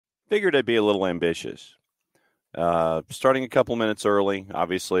figured I'd be a little ambitious. Starting a couple minutes early.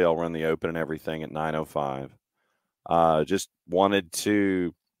 Obviously, I'll run the open and everything at 9:05. Just wanted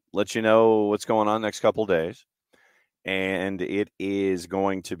to let you know what's going on next couple days. And it is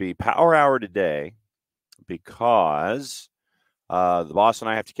going to be Power Hour today because the boss and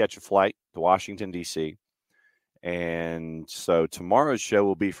I have to catch a flight to Washington, D.C. And so tomorrow's show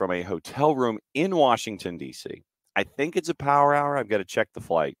will be from a hotel room in Washington, D.C. I think it's a Power Hour. I've got to check the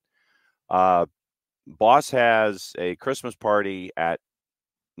flight. Boss has a Christmas party at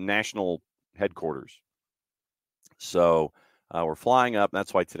national headquarters. So we're flying up.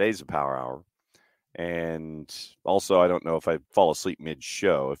 That's why today's a Power Hour. And also, I don't know if I'd fall asleep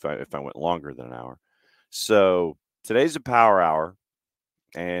mid-show if I went longer than an hour. So today's a Power Hour.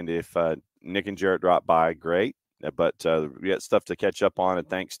 And if Nick and Jarrett drop by, great. But we got stuff to catch up on. And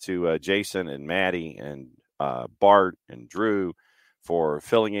thanks to Jason and Maddie and Bart and Drew for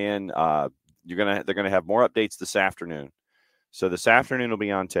filling in. They're gonna have more updates this afternoon. So this afternoon will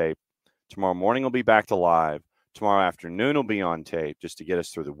be on tape. Tomorrow morning will be back to live. Tomorrow afternoon will be on tape just to get us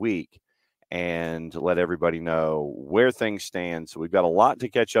through the week and to let everybody know where things stand. So we've got a lot to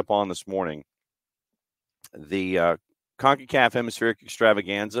catch up on this morning. The CONCACAF Hemispheric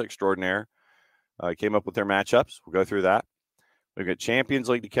Extravaganza Extraordinaire came up with their matchups. We'll go through that. We've got Champions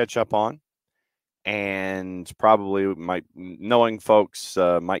League to catch up on. And probably knowing folks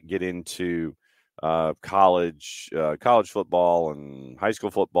might get into college football and high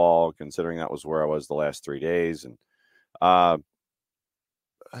school football, considering that was where I was the last 3 days. And I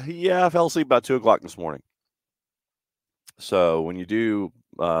fell asleep about 2:00 this morning. So when you do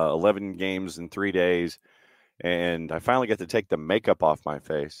 11 games in 3 days, and I finally get to take the makeup off my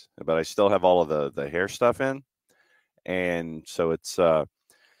face, but I still have all of the hair stuff in. And so it's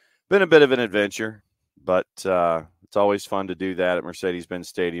been a bit of an adventure, but it's always fun to do that at Mercedes-Benz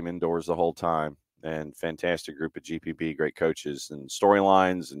Stadium indoors the whole time. And fantastic group of GPB, great coaches and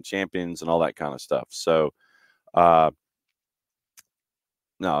storylines and champions and all that kind of stuff. So, it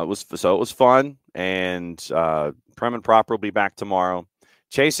was fun. And Prem and Proper will be back tomorrow,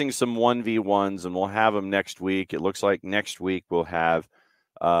 chasing some 1v1s, and we'll have them next week. It looks like next week we'll have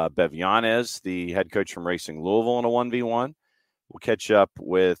Bev Yanez, the head coach from Racing Louisville, in a 1v1. We'll catch up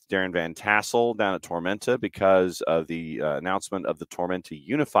with Darren Van Tassel down at Tormenta because of the announcement of the Tormenta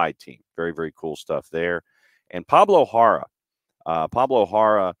Unified team. Very, very cool stuff there. And Pablo Hara. I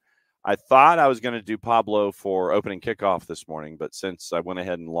thought I was going to do Pablo for opening kickoff this morning, but since I went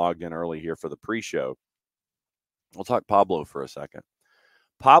ahead and logged in early here for the pre-show, we'll talk Pablo for a second.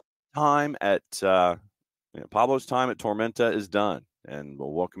 Pablo's time at Tormenta is done, and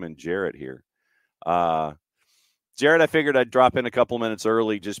we'll welcome in Jarrett here. Jarrett, I figured I'd drop in a couple minutes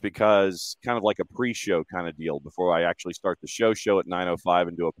early just because kind of like a pre-show kind of deal before I actually start the show at 9:05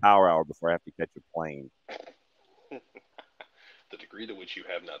 and do a Power Hour before I have to catch a plane. The degree to which you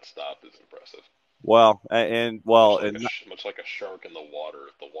have not stopped is impressive. Much like a shark in the water.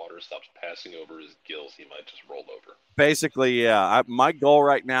 If the water stops passing over his gills, he might just roll over. Basically, yeah. My goal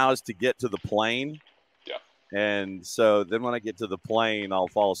right now is to get to the plane. Yeah. And so then when I get to the plane, I'll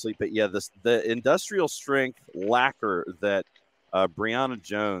fall asleep. But yeah, the industrial strength lacquer that Brianna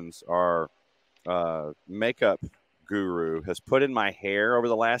Jones, our makeup guru, has put in my hair over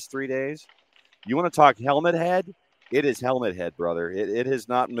the last 3 days. You want to talk helmet head? It is helmet head, brother. It has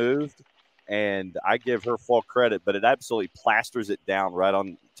not moved, and I give her full credit, but it absolutely plasters it down right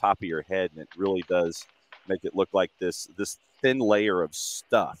on top of your head, and it really does make it look like this thin layer of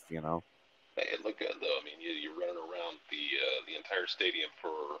stuff, you know? It looked good, though. I mean, you're running around the entire stadium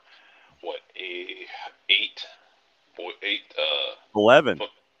for, what, 11.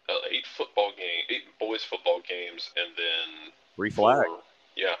 8 football games, 8 boys football games, and then 3 flags.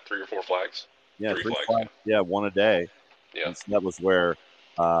 3 or 4 flags. Yeah, 3 flags. Yeah, one a day. Yeah. And so that was where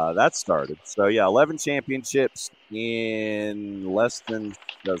that started. So, 11 championships in less than,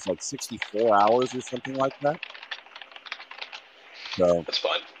 that's like 64 hours or something like that. So that's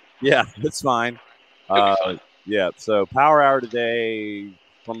fine. Yeah, it's fine. Yeah, so Power Hour today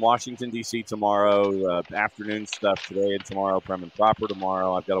from Washington, D.C. tomorrow. Afternoon stuff today and tomorrow. Prem and Proper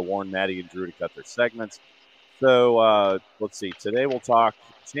tomorrow. I've got to warn Maddie and Drew to cut their segments. So let's see. Today we'll talk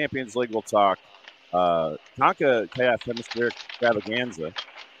Champions League. We'll talk CONCACAF Hemispheric Extravaganza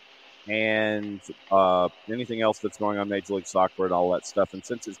and anything else that's going on Major League Soccer and all that stuff. And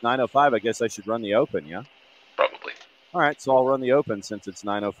since it's 9:05, I guess I should run the Open, yeah? Probably. All right, so I'll run the Open since it's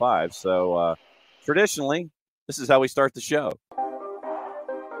 9:05. So traditionally, this is how we start the show.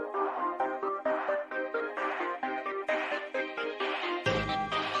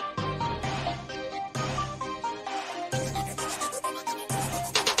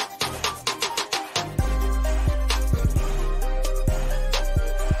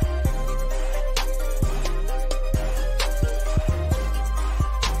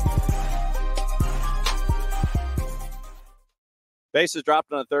 Bases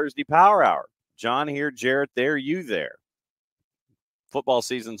dropped on a Thursday Power Hour. John here, Jarrett there, you there. Football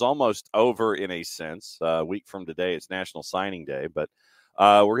season's almost over in a sense. A week from today, it's National Signing Day. But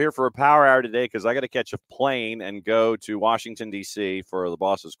we're here for a Power Hour today because I got to catch a plane and go to Washington, D.C. for the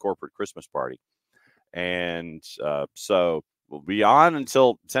boss's corporate Christmas party. And so we'll be on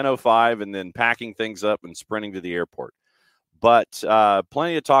until 10:05 and then packing things up and sprinting to the airport. But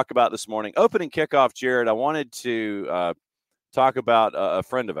plenty to talk about this morning. Opening kickoff, Jarrett, I wanted to talk about a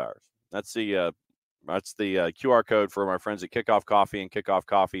friend of ours. That's the QR code for my friends at Kickoff Coffee and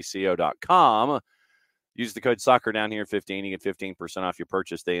kickoffcoffeeco.com. Use the code soccer down here 15. You get 15% off your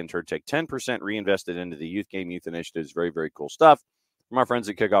purchase. They in turn take 10% reinvested into the youth game, youth initiatives. Very, very cool stuff from our friends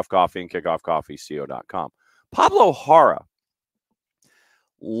at Kickoff Coffee and kickoffcoffeeco.com. Pablo Jara,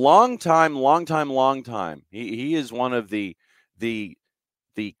 long time. He is one of the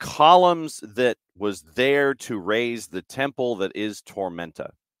columns that was there to raise the temple that is Tormenta.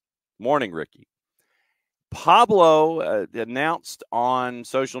 Morning, Ricky. Pablo announced on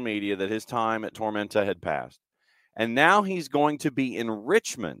social media that his time at Tormenta had passed, and now he's going to be in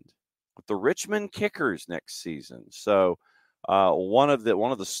Richmond with the Richmond Kickers next season. So one of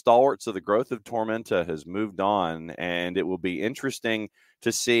the stalwarts of the growth of Tormenta has moved on, and it will be interesting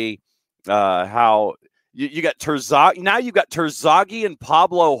to see how you got Terzaghi. Now you've got Terzaghi and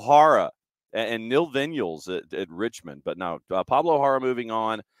Pablo Jara and Nil Vinyals at Richmond, but now Pablo Jara moving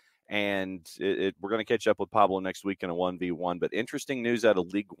on. And we're going to catch up with Pablo next week in a 1v1. But interesting news out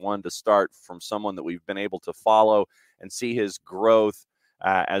of League One to start from someone that we've been able to follow and see his growth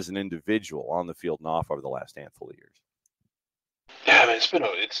as an individual on the field and off over the last handful of years. Yeah, I mean, it's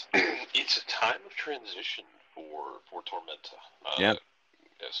a time of transition for Tormenta. Yeah.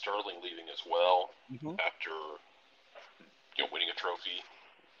 Sterling leaving as well after winning a trophy,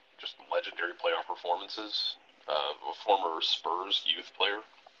 just legendary playoff performances. A former Spurs youth player.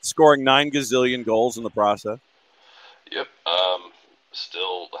 Scoring 9 gazillion goals in the process. Yep.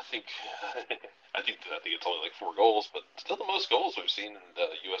 Still, I think it's only like 4 goals, but still the most goals we've seen in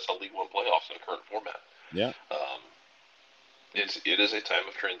the USL League One playoffs in the current format. Yeah. It is a time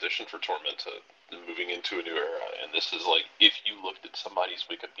of transition for Tormenta, moving into a new era, and this is like if you looked at somebody's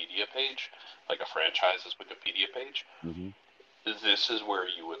Wikipedia page, like a franchise's Wikipedia page. This is where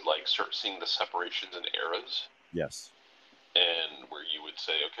you would start seeing the separations and eras. Yes. And where you would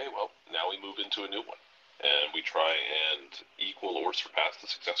say, okay, well, now we move into a new one, and we try and equal or surpass the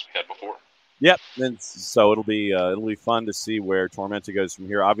success we had before. Yep, and so it'll be fun to see where Tormenta goes from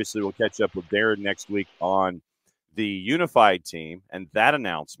here. Obviously, we'll catch up with Darren next week on the unified team and that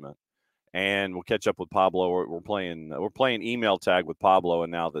announcement, and we'll catch up with Pablo. We're playing email tag with Pablo,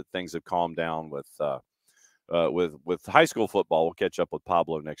 and now that things have calmed down with high school football, we'll catch up with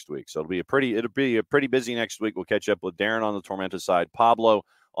Pablo next week. So it'll be a pretty busy next week. We'll catch up with Darren on the Tormenta side, Pablo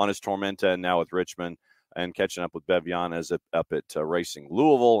on his Tormenta, and now with Richmond, and catching up with Bevian up at Racing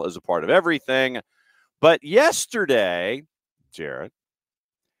Louisville as a part of everything. But yesterday, Jarrett,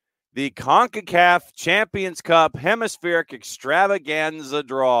 the CONCACAF Champions Cup Hemispheric Extravaganza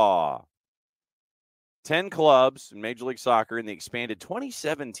draw. 10 clubs in Major League Soccer in the expanded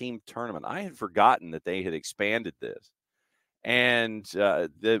 27-team tournament. I had forgotten that they had expanded this. And,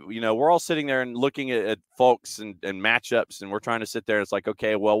 we're all sitting there and looking at folks and matchups, and we're trying to sit there. It's like,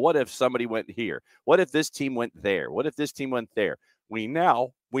 okay, well, what if somebody went here? What if this team went there? What if this team went there? We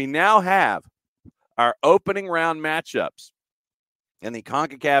now have our opening round matchups in the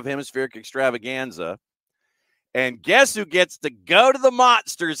CONCACAF Hemispheric Extravaganza. And guess who gets to go to the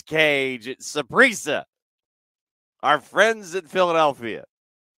Monsters cage at Saprissa? Our friends at Philadelphia.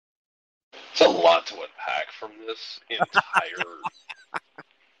 It's a lot to unpack from this entire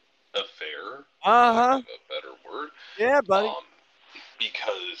affair. Uh-huh. A better word. Yeah, buddy.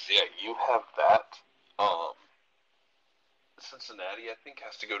 Because, you have that. Cincinnati, I think,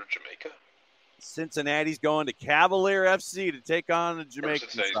 has to go to Jamaica. Cincinnati's going to Cavalier FC to take on the Jamaican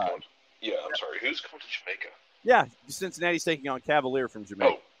side. I'm sorry. Who's going to Jamaica? Yeah, Cincinnati's taking on Cavalier from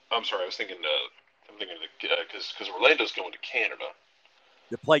Jamaica. Oh, I'm sorry. I was thinking because Orlando's going to Canada.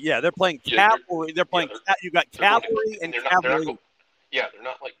 They're playing Cavalry. You got Cavalry and Cavalry. They're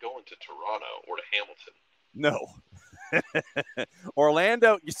not going to Toronto or to Hamilton. No.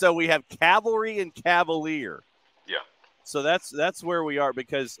 Orlando. So we have Cavalry and Cavalier. Yeah. So that's where we are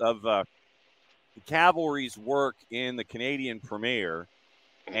because of the Cavalry's work in the Canadian Premier.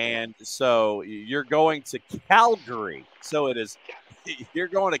 And so you're going to Calgary. So it is. You're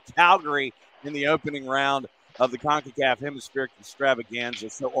going to Calgary in the opening round of the CONCACAF Hemispheric Extravaganza.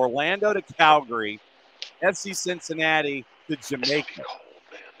 So Orlando to Calgary, FC Cincinnati to Jamaica. It's gonna be cold,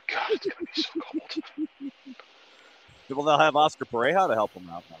 man. God, it's gonna be so cold. Well, they'll have Oscar Pareja to help them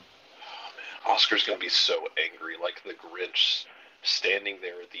out now. Oh, man. Oscar's going to be so angry, like the Grinch standing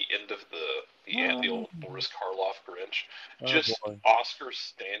there at the end of the old Boris Karloff Grinch. Just Oscar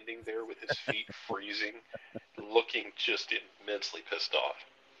standing there with his feet freezing, looking just immensely pissed off.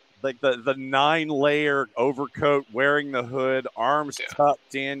 Like the 9-layer overcoat, wearing the hood, arms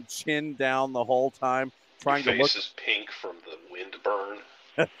tucked in, chin down the whole time, trying Your to look. face is pink from the wind burn.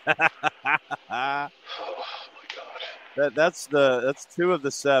 Oh my God. That's 2 of the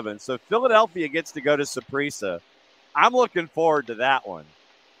 7. So Philadelphia gets to go to Saprissa. I'm looking forward to that one.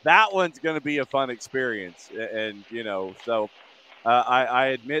 That one's going to be a fun experience, and so I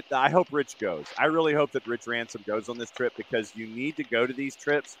admit that I hope Rich goes. I really hope that Rich Ransom goes on this trip, because you need to go to these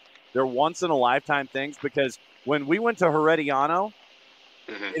trips. They're once-in-a-lifetime things, because when we went to Herediano,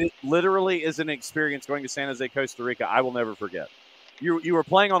 it literally is an experience going to San Jose, Costa Rica I will never forget. You were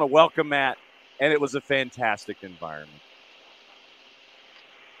playing on a welcome mat, and it was a fantastic environment.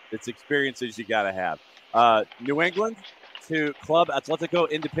 It's experiences you got to have. New England to Club Atletico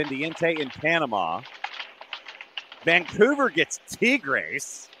Independiente in Panama. Vancouver gets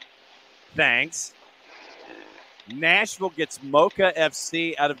Tigres. Thanks. Nashville gets Mocha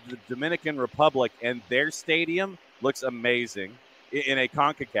FC out of the Dominican Republic, and their stadium looks amazing in a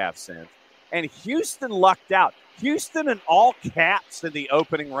CONCACAF sense. And Houston lucked out. Houston in all caps in the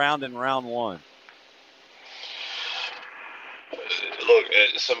opening round in round 1. Look,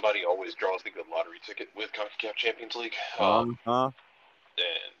 somebody always draws the good lottery ticket with CONCACAF Champions League. And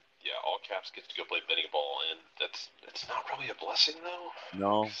yeah, all caps gets to go play betting ball, and it's not really a blessing though.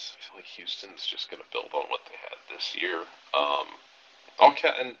 No, I feel like Houston's just going to build on what they had this year. All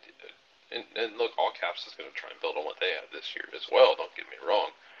cap and look, all caps is going to try and build on what they had this year as well. Don't get me wrong,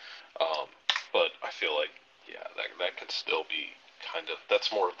 but I feel like that could still be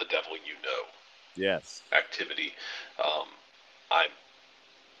that's more of the devil yes activity. I'm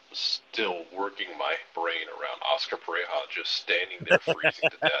still working my brain around Oscar Pareja just standing there freezing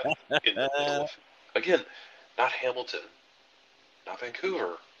to death in the middle of, again, not Hamilton, not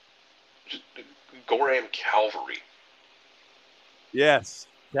Vancouver, just Gorham Calvary. Yes.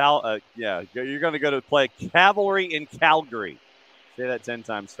 You're going to go to play Cavalry in Calgary. Say that 10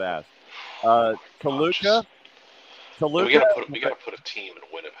 times fast. Toluca. We got to put a team in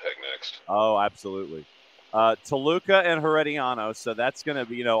Winnipeg next. Oh, absolutely. Toluca and Herediano. So that's going to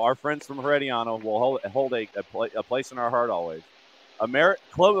be, our friends from Herediano will hold a place in our heart always.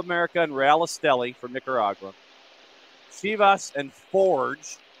 Club America and Real Esteli from Nicaragua. Chivas and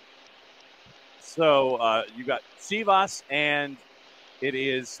Forge. So you got Chivas, and it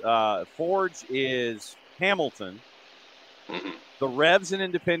is Forge is Hamilton. The Revs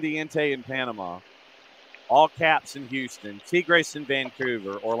and Independiente in Panama. All caps in Houston. Tigres in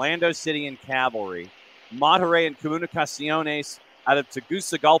Vancouver. Orlando City and Cavalry. Monterrey and Comunicaciones out of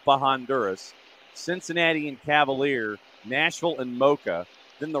Tegucigalpa, Honduras. Cincinnati and Cavalier. Nashville and Mocha.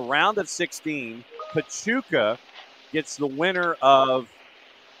 Then the round of 16, Pachuca gets the winner of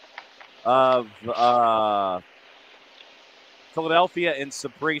Philadelphia and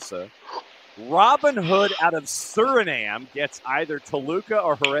Saprissa. Robin Hood out of Suriname gets either Toluca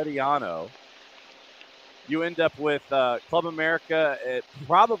or Herediano. You end up with Club America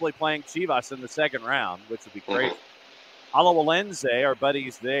probably playing Chivas in the second round, which would be great. Alajuelense, our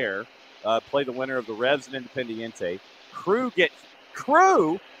buddies there, play the winner of the Revs and Independiente.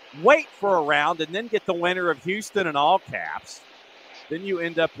 Crew wait for a round and then get the winner of Houston in all caps. Then you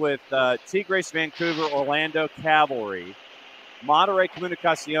end up with Tigres, Vancouver, Orlando, Cavalry. Monterrey,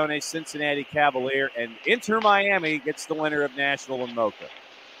 Comunicaciones, Cincinnati, Cavalier, and Inter Miami gets the winner of Nashville and Mocha.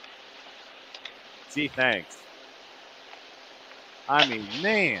 Gee, thanks. I mean,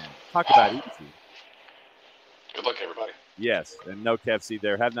 man, talk about easy. Good luck, everybody. Yes, and no KFC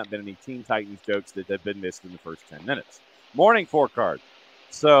there. Have not been any Teen Titans jokes that have been missed in the first 10 minutes. Morning 4 card.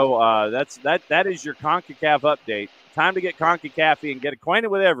 So that is your CONCACAF update. Time to get CONCACAF and get acquainted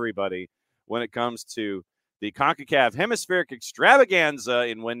with everybody when it comes to the CONCACAF Hemispheric Extravaganza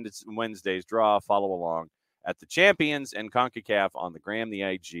in Wednesday's draw. Follow along at the Champions and CONCACAF on the Gram, the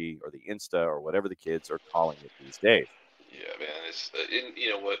IG, or the Insta, or whatever the kids are calling it these days. Yeah, man. It's you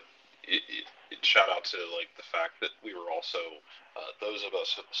know what? Shout out to the fact that we were also those of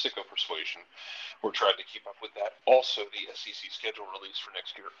us at the Sicko Persuasion were trying to keep up with that. Also, the SEC schedule release for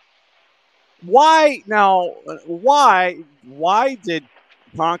next year. Why now? Why did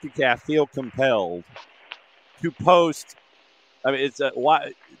CONCACAF feel compelled to post? I mean, it's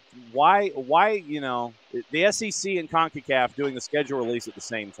why the SEC and CONCACAF doing the schedule release at the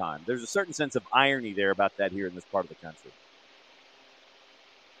same time. There's a certain sense of irony there about that here in this part of the country.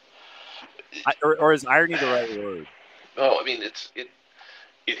 Or is irony the right word? Oh, I mean, it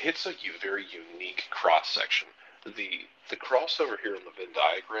hits a very unique cross section. The crossover here in the Venn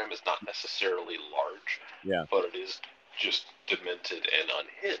diagram is not necessarily large, Yeah. but it is just demented and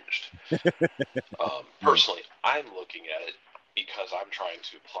unhinged. Personally, I'm looking at it because I'm trying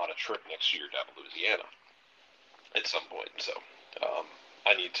to plot a trip next year down to Louisiana at some point. So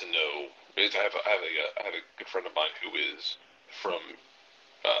I need to know. Because I have a good friend of mine who is from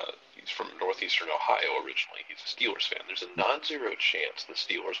he's from northeastern Ohio originally. He's a Steelers fan. There's a non-zero chance the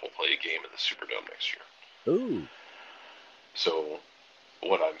Steelers will play a game in the Superdome next year. Ooh. So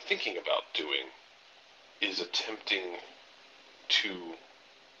what I'm thinking about doing is attempting to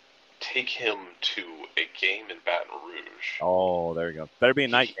take him to a game in Baton Rouge. Oh, there you go. Better be a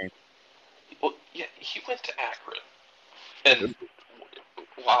night game. Well, yeah, he went to Akron. And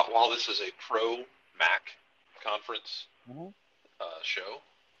while this is a pro-MAC conference show,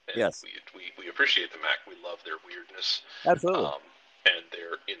 and yes, we appreciate the MAC. We love their weirdness. Absolutely. And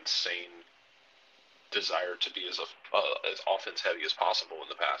their insane desire to be as offense heavy as possible in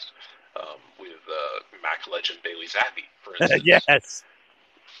the past. With MAC legend Bailey Zappi, for instance. Yes.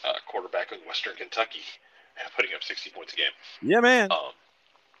 Quarterback in Western Kentucky, putting up 60 points a game. Yeah, man.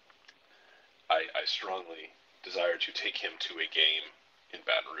 I strongly desire to take him to a game in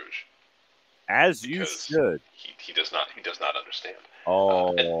Baton Rouge. As you should. He does not understand. Oh.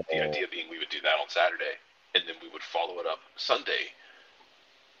 And the idea being we would do that on Saturday, and then we would follow it up Sunday,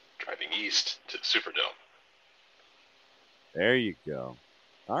 driving east to the Superdome. There you go.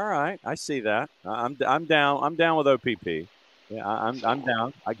 All right, I see that. I'm down. I'm down with OPP. Yeah, I'm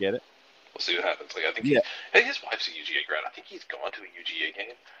down. I get it. We'll see what happens. Like I think his wife's a UGA grad. I think he's gone to a UGA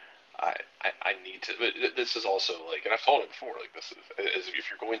game. I need to. But this is also like, and I've told him before. Like this is if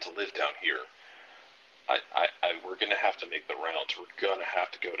you're going to live down here, we're gonna have to make the rounds. We're gonna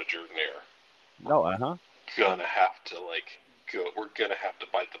have to go to Jordan-Hare. No, Gonna have to go. We're gonna have to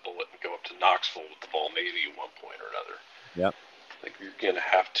bite the bullet and go up to Knoxville with the ball maybe at one point or another. Yep. Like you're gonna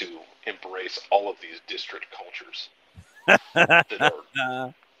have to embrace all of these district cultures that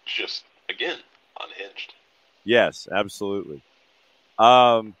are just again unhinged. Yes, absolutely.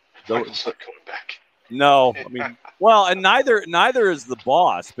 I'm not going back. No, I mean, well, and neither is the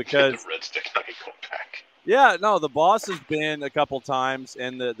boss because the Red Stick not going back. Yeah, no, the boss has been a couple times,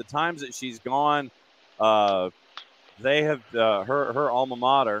 and the times that she's gone, they have her alma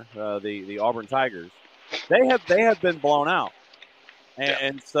mater, the Auburn Tigers, they have been blown out,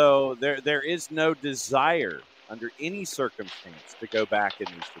 and so there is no desire under any circumstance to go back in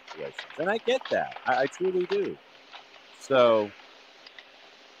these situations, and I get that, I truly do. So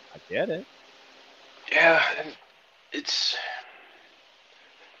I get it. Yeah, and it's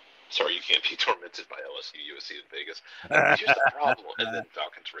sorry you can't be tormented by LSU, USC, and Vegas. Here's the problem, and then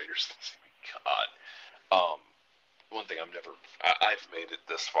Falcons, Raiders. God, one thing I've made it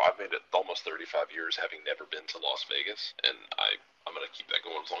this far. I've made it almost 35 years, having never been to Las Vegas, and I'm going to keep that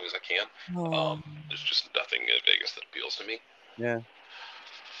going as long as I can. There's just nothing in Vegas that appeals to me. Yeah.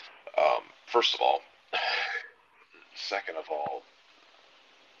 First of all, second of all,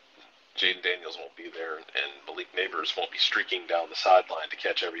 Jaden Daniels won't be there, and Malik Neighbors won't be streaking down the sideline to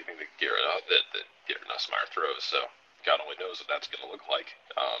catch everything that Garrett Nussmeier throws. So God only knows what that's going to look like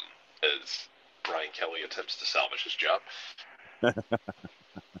as Brian Kelly attempts to salvage his job.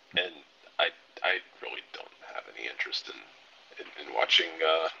 And I really don't have any interest in watching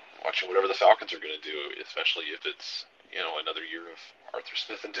whatever the Falcons are going to do, especially if it's another year of Arthur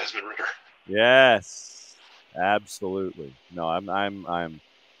Smith and Desmond Ridder. Yes, absolutely. No, I'm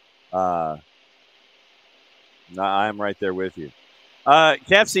right there with you.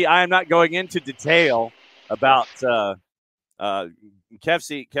 Kefsey, I am not going into detail about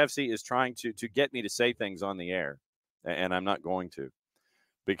Kefsey is trying to get me to say things on the air, and I'm not going to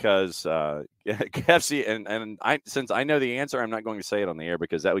because Kefsey and since I know the answer, I'm not going to say it on the air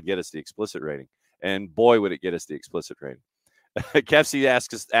because that would get us the explicit rating, and boy, would it get us the explicit rating. Kefsey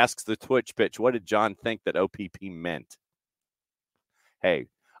asks the Twitch pitch, what did John think that OPP meant? Hey,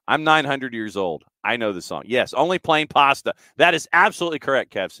 I'm 900 years old. I know the song. Yes, only plain pasta. That is absolutely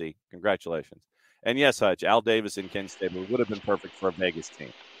correct, Kefsey. Congratulations. And yes, Hutch, Al Davis and Ken Stabler would have been perfect for a Vegas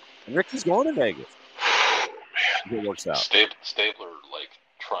team. And Ricky's going to Vegas. Man, it works out. Stabler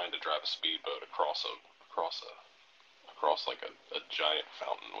trying to drive a speedboat across like a giant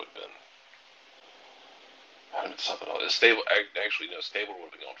fountain would have been. Something else. Stabler would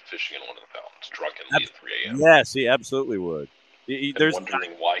have been going fishing in one of the fountains drunkenly at 3 a.m. Yes, he absolutely would. There's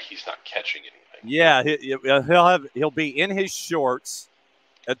wondering why he's not catching anything. Yeah, he'll be in his shorts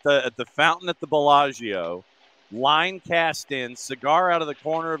at the fountain at the Bellagio, line cast in, cigar out of the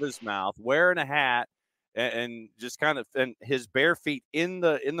corner of his mouth, wearing a hat, and just kind of and his bare feet in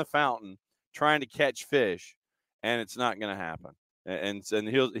the fountain trying to catch fish, and it's not going to happen. And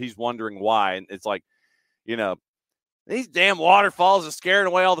he's wondering why, and it's like, these damn waterfalls are scaring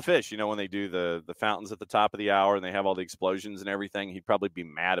away all the fish. When they do the fountains at the top of the hour and they have all the explosions and everything, he'd probably be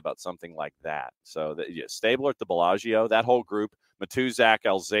mad about something like that. So Stabler at the Bellagio, that whole group, Matuzak,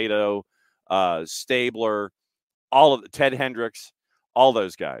 Alzado, Stabler, all of Ted Hendricks, all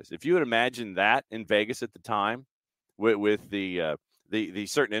those guys. If you would imagine that in Vegas at the time with the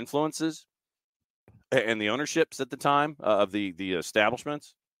certain influences and the ownerships at the time of the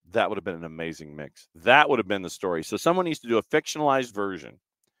establishments, that would have been an amazing mix. That would have been the story. So someone needs to do a fictionalized version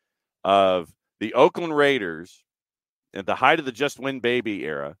of the Oakland Raiders at the height of the Just Win Baby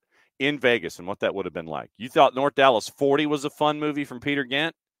era in Vegas and what that would have been like. You thought North Dallas 40 was a fun movie from Peter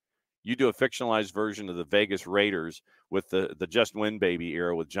Gant? You do a fictionalized version of the Vegas Raiders with the Just Win Baby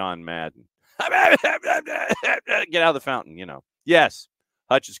era with John Madden. Get out of the fountain, Yes,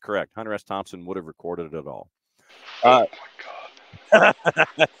 Hutch is correct. Hunter S. Thompson would have recorded it all. Oh, my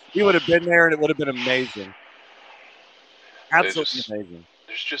God. He would have been there, and it would have been amazing. Absolutely amazing.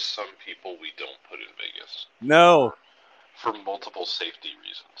 There's just some people we don't put in Vegas. No. For multiple safety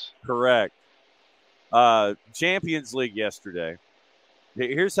reasons. Correct. Champions League yesterday.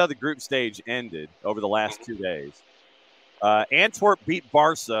 Here's how the group stage ended over the last 2 days. Antwerp beat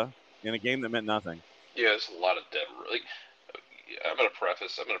Barca in a game that meant nothing. Yeah, it's a lot of dead. I'm going to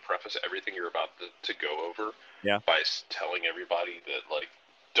preface everything you're about to go over by telling everybody that,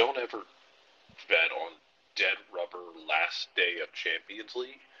 don't ever bet on dead rubber last day of Champions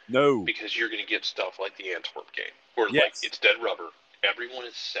League. No. Because you're going to get stuff like the Antwerp game, where it's dead rubber. Everyone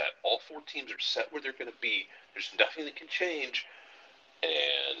is set. All 4 teams are set where they're going to be. There's nothing that can change.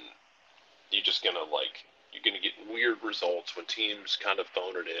 And you're just going to, you're going to get weird results when teams kind of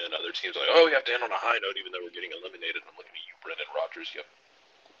phone it in. Other teams are like, oh, we have to end on a high note even though we're getting eliminated. I'm looking at you, Brendan Rodgers. Yep.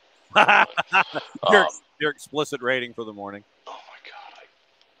 Your explicit rating for the morning. Oh, my God.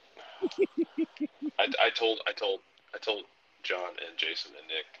 I told John and Jason and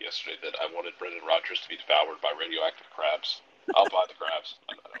Nick yesterday that I wanted Brendan Rodgers to be devoured by radioactive crabs. I'll buy the crabs.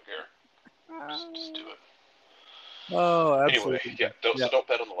 I don't care. Just do it. Oh, absolutely. Anyway, so don't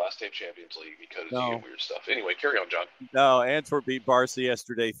bet on the last day of Champions League because you get weird stuff. Anyway, carry on, John. No, Antwerp beat Barca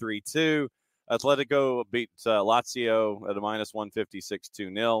yesterday 3-2. Atletico beat Lazio at a minus 156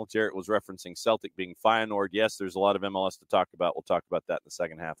 2-0. Jarrett was referencing Celtic being Feyenoord. Yes, there's a lot of MLS to talk about. We'll talk about that in the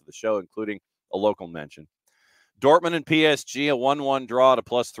second half of the show, including a local mention. Dortmund and PSG, a 1-1 draw to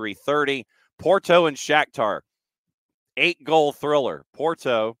plus 330. Porto and Shakhtar, 8-goal thriller.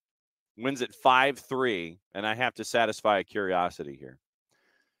 Porto wins at 5-3, and I have to satisfy a curiosity here.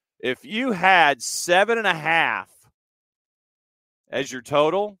 If you had 7.5 as your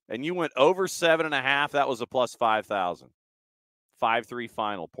total, and you went over 7.5, that was a plus 5,000. 5-3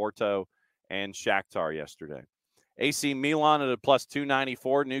 final, Porto and Shakhtar yesterday. AC Milan at a plus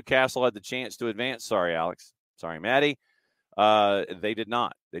 294. Newcastle had the chance to advance. Sorry, Alex. Sorry, Maddie. They did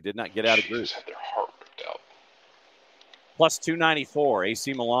not. They did not get out of group. Had their heart ripped out. Plus 294.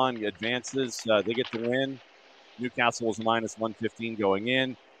 AC Milan advances. They get the win. Newcastle was minus 115 going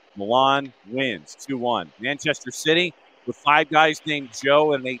in. Milan wins 2-1. Manchester City with 5 guys named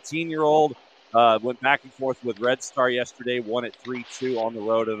Joe and an 18-year-old went back and forth with Red Star yesterday. Won at 3-2 on the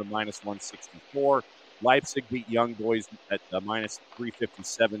road at a minus 164. Leipzig beat Young Boys at minus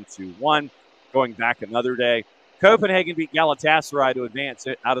 357 2-1. Going back another day. Copenhagen beat Galatasaray to advance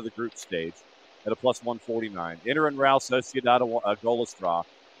out of the group stage at a plus 149. Inter and Real Sociedad a goalless draw.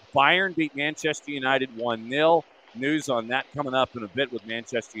 Bayern beat Manchester United 1-0. News on that coming up in a bit with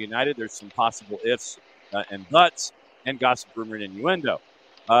Manchester United. There's some possible ifs and buts and gossip, rumor, and innuendo.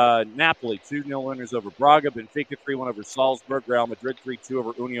 Napoli, 2-0 winners over Braga. Benfica, 3-1 over Salzburg. Real Madrid, 3-2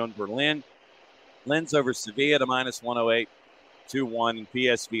 over Union Berlin. Lens over Sevilla to minus 108. 2-1, and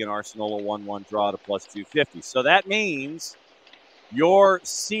PSV and Arsenal a 1-1 draw to plus 250. So that means your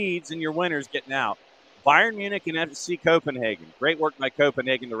seeds and your winners getting out. Bayern Munich and FC Copenhagen. Great work by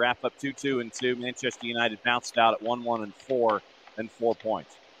Copenhagen to wrap up 2-2-2. Manchester United bounced out at 1-1-4 and 4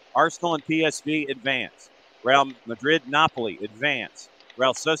 points. Arsenal and PSV advance. Real Madrid, Napoli advance.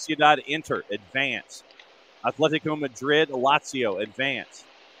 Real Sociedad, Inter advance. Atletico Madrid, Lazio advance.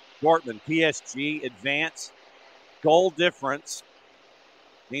 Dortmund, PSG advance. Goal difference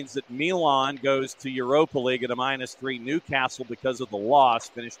means that Milan goes to Europa League at a minus 3. Newcastle, because of the loss,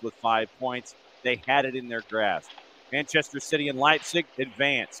 finished with 5 points. They had it in their grasp. Manchester City and Leipzig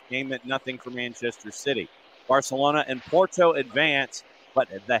advance. Game meant nothing for Manchester City. Barcelona and Porto advance, but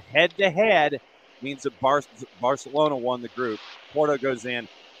the head-to-head means that Barcelona won the group. Porto goes in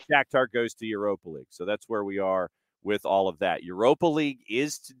Shakhtar goes to Europa League. So that's where we are with all of that. Europa League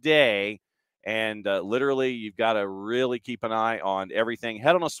is today, and literally you've got to really keep an eye on everything.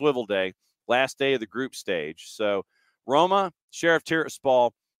 Head on a swivel day, last day of the group stage. So Roma, Sheriff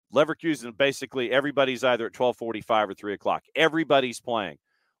Tiraspol, Leverkusen, basically everybody's either at 12:45 or 3 o'clock. Everybody's playing.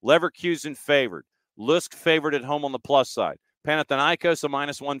 Leverkusen favored. Lusk favored at home on the plus side. Panathinaikos a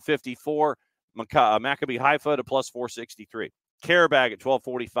minus 154. Maccabi Haifa to plus 463. Karabag at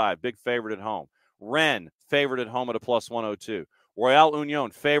 12:45, big favorite at home. Rennes favored at home at a plus 102. Royal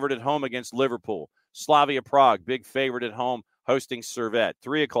Union favored at home against Liverpool. Slavia Prague, big favorite at home, hosting Servette.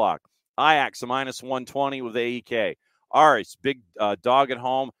 3 o'clock. Ajax a minus 120 with AEK. Aris, big dog at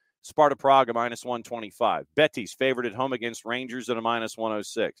home. Sparta Prague a minus 125. Betis favored at home against Rangers at a minus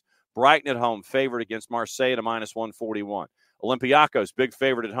 106. Brighton at home favored against Marseille at a minus 141. Olympiacos, big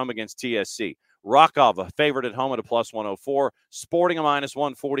favorite at home against TSC. Rakov, a favorite at home at a plus 104. Sporting a minus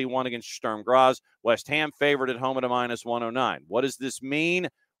 141 against Sturm Graz. West Ham favorite at home at a minus 109. What does this mean?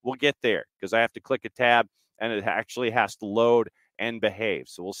 We'll get there because I have to click a tab and it actually has to load and behave.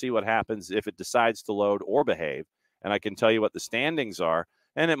 So we'll see what happens if it decides to load or behave. And I can tell you what the standings are.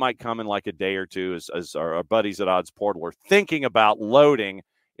 And it might come in like a day or two as our buddies at Odds Portal are thinking about loading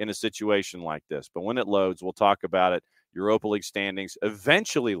in a situation like this. But when it loads, we'll talk about it. Europa League standings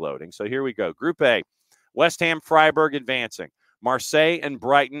eventually loading. So here we go. Group A, West Ham, Freiburg advancing. Marseille and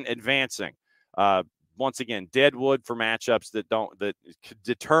Brighton advancing. Once again, deadwood for matchups that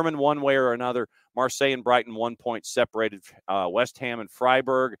determine one way or another. Marseille and Brighton 1 point separated. West Ham and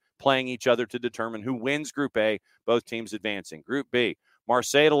Freiburg playing each other to determine who wins Group A. Both teams advancing. Group B,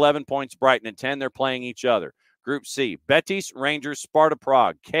 Marseille at 11 points, Brighton at 10. They're playing each other. Group C, Betis, Rangers, Sparta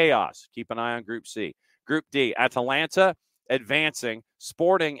Prague. Chaos. Keep an eye on Group C. Group D, Atalanta advancing,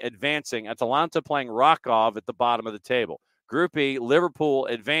 Sporting advancing. Atalanta playing Rakov at the bottom of the table. Group E, Liverpool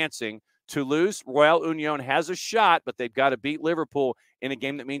advancing. Toulouse, Royal Union has a shot, but they've got to beat Liverpool in a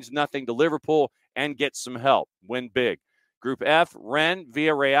game that means nothing to Liverpool and get some help. Win big. Group F, Rennes,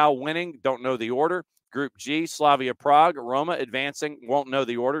 Villarreal winning. Don't know the order. Group G, Slavia Prague, Roma advancing. Won't know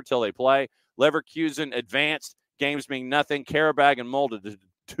the order till they play. Leverkusen advanced. Games mean nothing. Karabag and Molde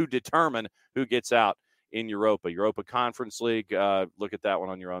to determine who gets out in Europa Conference League. Look at that one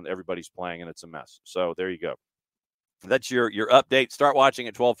on your own. Everybody's playing, and it's a mess. So there you go. That's your update. Start watching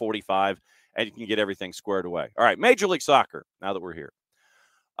at 12:45, and you can get everything squared away. All right, Major League Soccer, now that we're here.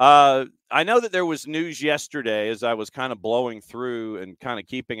 I know that there was news yesterday as I was kind of blowing through and kind of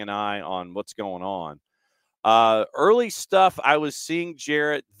keeping an eye on what's going on. Early stuff I was seeing,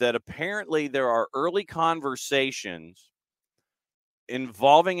 Jarrett, that apparently there are early conversations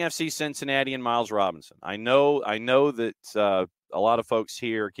involving FC Cincinnati and Miles Robinson. I know that a lot of folks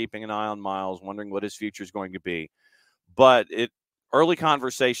here are keeping an eye on Miles, wondering what his future is going to be. But early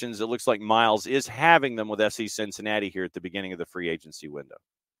conversations, it looks like Miles is having them with FC Cincinnati here at the beginning of the free agency window.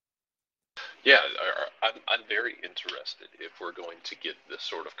 Yeah, I'm very interested if we're going to get this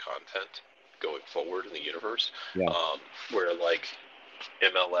sort of content going forward in the universe, where like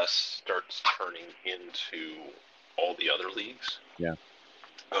MLS starts turning into all the other leagues. Yeah.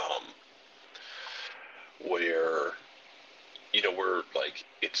 Where, we're like,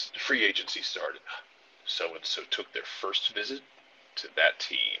 it's free agency started. So-and-so took their first visit to that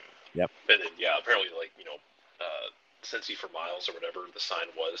team. Yep. And then, apparently, Cincy for Miles or whatever the sign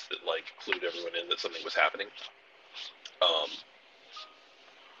was that, clued everyone in that something was happening.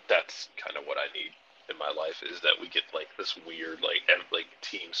 That's kind of what I need in my life, is that we get, this weird,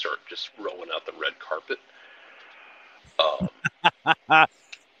 teams start just rolling out the red carpet.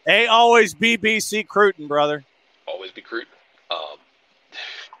 Always BBC Cruitin, brother. Always be Cruitin.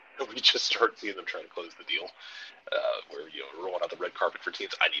 We just start seeing them trying to close the deal, where rolling out the red carpet for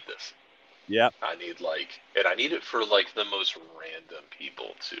teams. I need this. Yeah. I need and I need it for the most random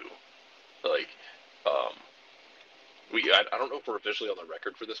people too. I don't know if we're officially on the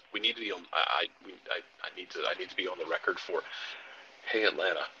record for this. We need to be on. I need to be on the record for. Hey,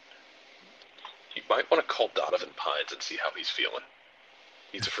 Atlanta, you might want to call Donovan Pines and see how he's feeling.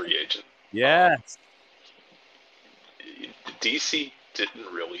 He's a free agent. Yes. DC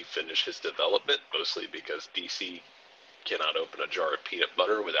didn't really finish his development, mostly because DC cannot open a jar of peanut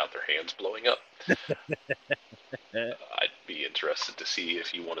butter without their hands blowing up. I'd be interested to see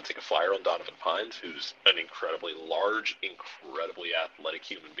if you want to take a flyer on Donovan Pines, who's an incredibly large, incredibly athletic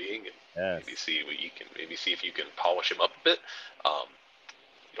human being, and maybe see if you can polish him up a bit.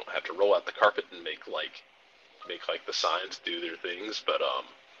 You don't have to roll out the carpet and make the signs do their things, but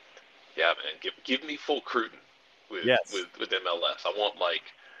man, give me full Cruitin with MLS. I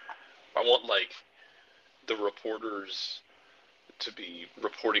want the reporters to be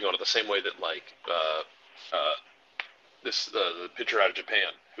reporting on it the same way that like the pitcher out of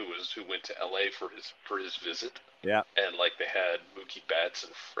Japan who went to LA for his visit. Yeah. And like they had Mookie Betts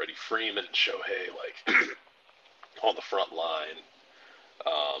and Freddie Freeman and Shohei like on the front line.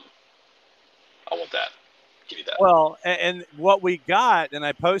 I want that. Give me that. Well, and what we got, and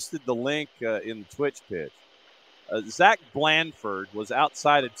I posted the link in the Twitch pitch. Zach Blandford was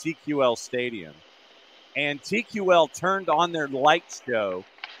outside of TQL Stadium, and TQL turned on their light show,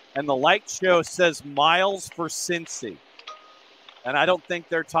 and the light show says Miles for Cincy. And I don't think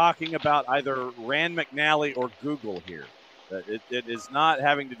they're talking about either Rand McNally or Google here. It is not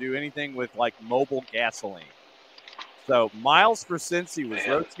having to do anything with, like, mobile gasoline. So Miles for Cincy was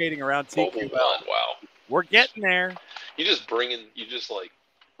rotating around TQL. Wow. We're getting there. You just like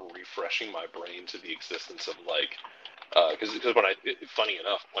refreshing my brain to the existence of like, because funny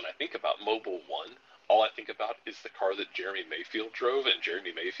enough, when I think about Mobile One, all I think about is the car that Jeremy Mayfield drove, and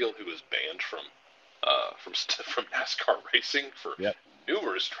Jeremy Mayfield, who was banned from NASCAR racing for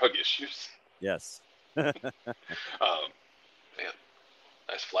numerous drug issues. Yes. Man,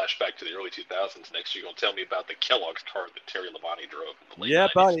 nice flashback to the early 2000s. Next, you're gonna tell me about the Kellogg's car that Terry Labonte drove in the late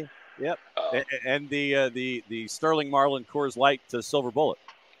 90s. Buddy. Yep. And the Sterling Marlin Coors Light Silver Bullet.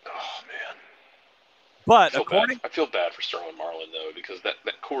 Oh man. But I feel bad for Sterling Marlin though, because that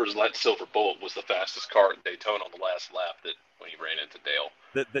Coors Light Silver Bullet was the fastest car at Daytona on the last lap when he ran into Dale.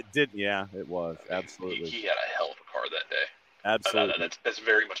 It was absolutely. He had a hell of a car that day. Absolutely. That's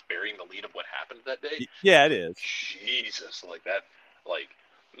very much burying the lead of what happened that day. Yeah, it is. Jesus,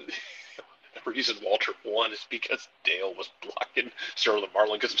 the reason Walter won is because Dale was blocking Sterling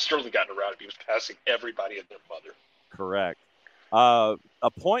Marlin, because if Sterling got around him, he was passing everybody and their mother. Correct. A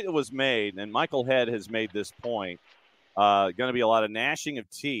point that was made, and Michael Head has made this point, going to be a lot of gnashing of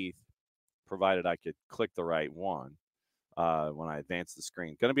teeth, provided I could click the right one when I advance the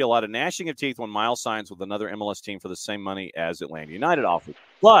screen. Going to be a lot of gnashing of teeth when Miles signs with another MLS team for the same money as Atlanta United offered.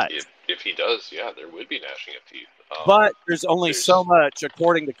 But if he does, there would be gnashing of teeth. But there's only so much,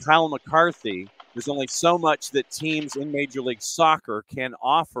 according to Kyle McCarthy, there's only so much that teams in Major League Soccer can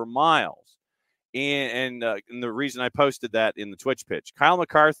offer Miles. And the reason I posted that in the Twitch pitch, Kyle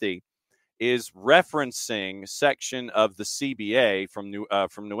McCarthy is referencing section of the CBA from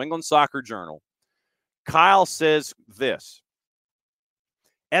New England Soccer Journal. Kyle says this: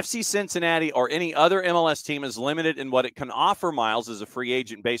 FC Cincinnati or any other MLS team is limited in what it can offer Miles as a free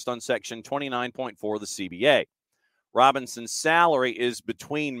agent based on section 29.4 of the CBA. Robinson's salary is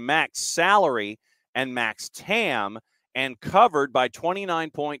between max salary and max TAM and covered by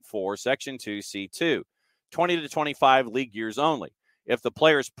 29.4 section 2C2, 20 to 25 league years only. If the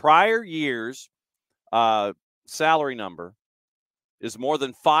player's prior year's salary number is more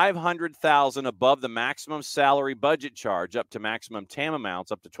than $500,000 above the maximum salary budget charge, up to maximum TAM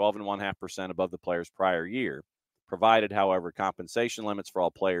amounts up to 12.5% above the player's prior year, provided, however, compensation limits for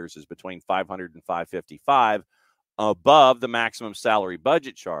all players is between $500 and $555 above the maximum salary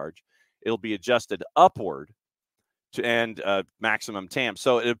budget charge, it'll be adjusted upward to maximum TAM.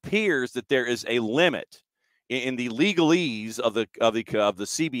 So it appears that there is a limit in the legalese of the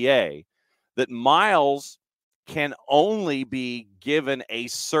CBA that Miles can only be given a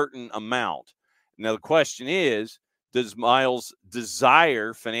certain amount. Now the question is, does Miles'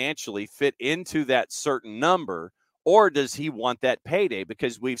 desire financially fit into that certain number, or does he want that payday?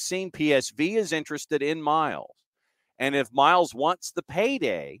 Because we've seen PSV is interested in Miles. And if Miles wants the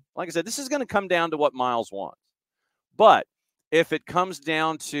payday, like I said, this is going to come down to what Miles wants. But if it comes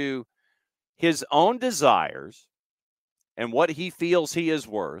down to his own desires and what he feels he is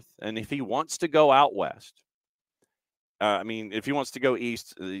worth, and if he wants to go out west, if he wants to go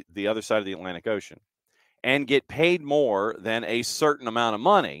east, the other side of the Atlantic Ocean, and get paid more than a certain amount of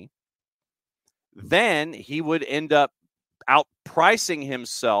money, then he would end up outpricing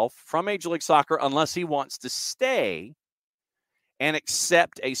himself from Major League Soccer unless he wants to stay and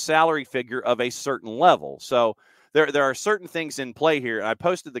accept a salary figure of a certain level. So there are certain things in play here. I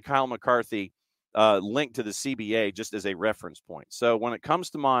posted the Kyle McCarthy link to the CBA just as a reference point. So when it comes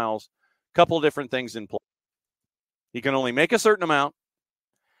to Miles, a couple of different things in play. He can only make a certain amount,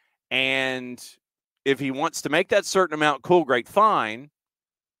 and if he wants to make that certain amount, cool, great, fine.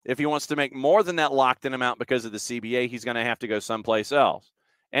 If he wants to make more than that locked-in amount because of the CBA, he's going to have to go someplace else.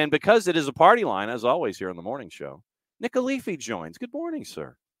 And because it is a party line, as always here on the morning show, Nick Alifi joins. Good morning,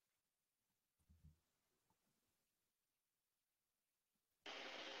 sir.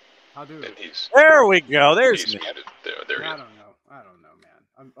 How do it? There we go. There's Nick. There I don't know,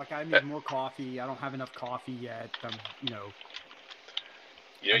 man. I need more coffee. I don't have enough coffee yet.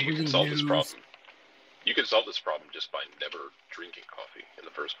 You can solve this problem. You can solve this problem just by never drinking coffee in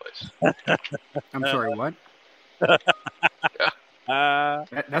the first place. I'm sorry, what? Yeah.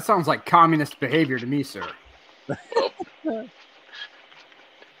 That sounds like communist behavior to me, sir. Well, hello.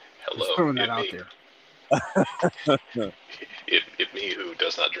 Just throwing that out there. It me who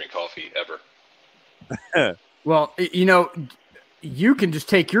does not drink coffee ever. Well, you know, you can just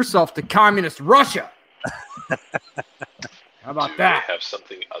take yourself to communist Russia. How about that? Have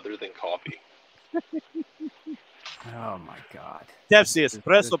something other than coffee. Oh my God. Pepsi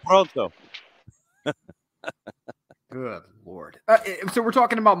espresso pronto. Good Lord. So we're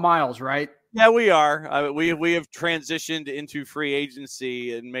talking about Miles, right? Yeah, we are. We have transitioned into free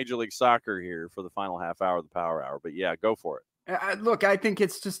agency in Major League Soccer here for the final half hour of the Power Hour. But yeah, go for it. Look, I think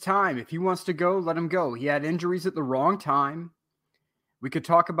it's just time. If he wants to go, let him go. He had injuries at the wrong time. We could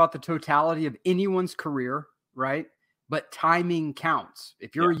talk about the totality of anyone's career, right? But timing counts.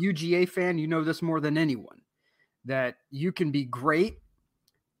 If you're a UGA fan, you know this more than anyone, that you can be great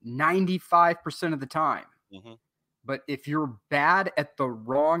 95% of the time. Mm-hmm. But if you're bad at the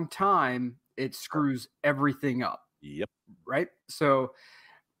wrong time, it screws everything up. Yep. Right? So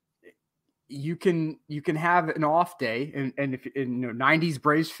you can have an off day, and if 90s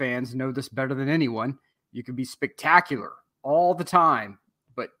Braves fans know this better than anyone, you can be spectacular all the time.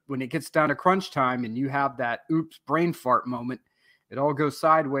 But when it gets down to crunch time and you have that oops brain fart moment, it all goes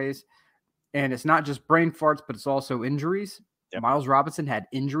sideways. And it's not just brain farts, but it's also injuries. Yep. Miles Robinson had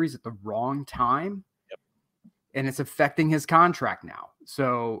injuries at the wrong time. Yep. And it's affecting his contract now.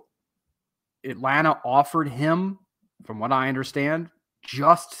 So Atlanta offered him, from what I understand,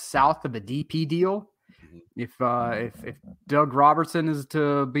 just south of a DP deal. Mm-hmm. If Doug Robertson is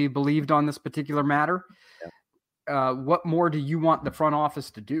to be believed on this particular matter, what more do you want the front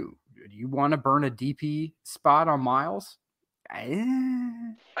office to do? Do you want to burn a DP spot on Miles?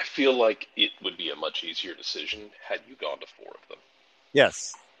 I feel like it would be a much easier decision had you gone to 4 of them.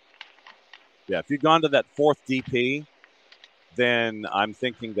 Yes. Yeah, if you'd gone to that 4th DP, then I'm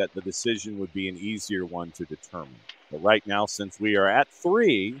thinking that the decision would be an easier one to determine. But right now, since we are at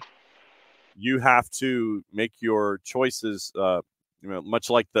 3, you have to make your choices, much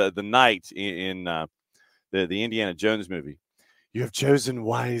like the knight in the Indiana Jones movie. You have chosen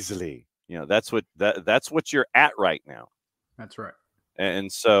wisely. That's what you're at right now. That's right.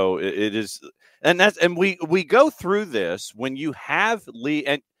 And so it is, and we go through this when you have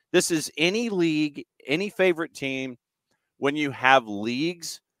and this is any league, any favorite team, when you have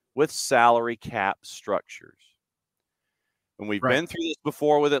leagues with salary cap structures. And we've been through this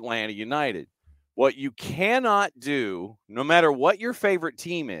before with Atlanta United. What you cannot do, no matter what your favorite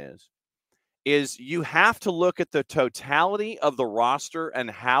team is you have to look at the totality of the roster and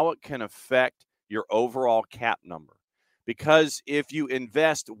how it can affect your overall cap number. Because if you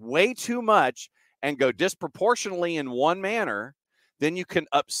invest way too much and go disproportionately in one manner, then you can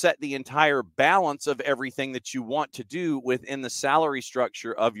upset the entire balance of everything that you want to do within the salary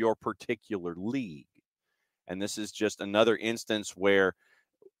structure of your particular league. And this is just another instance where,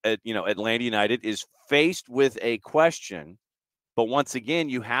 Atlanta United is faced with a question. But once again,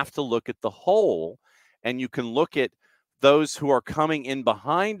 you have to look at the whole, and you can look at those who are coming in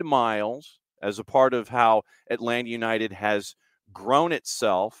behind Miles as a part of how Atlanta United has grown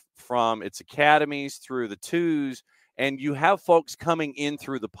itself from its academies through the 2s, and you have folks coming in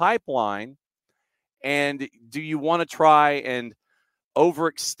through the pipeline. And do you want to try and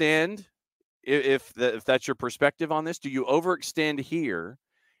overextend, if that's your perspective on this? Do you overextend here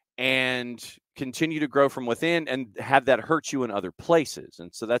and continue to grow from within and have that hurt you in other places?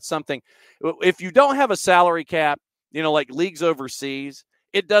 And so that's something, if you don't have a salary cap, like leagues overseas,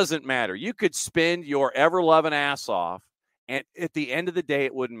 it doesn't matter. You could spend your ever-loving ass off, and at the end of the day,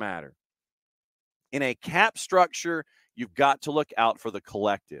 it wouldn't matter. In a cap structure, you've got to look out for the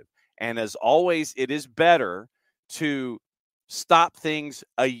collective. And as always, it is better to stop things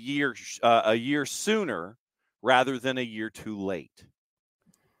a year sooner rather than a year too late.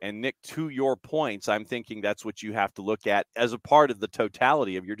 And Nick, to your points, I'm thinking that's what you have to look at as a part of the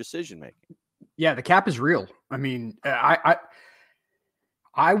totality of your decision making. Yeah, the cap is real. I mean, I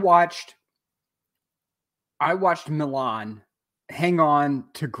watched Milan hang on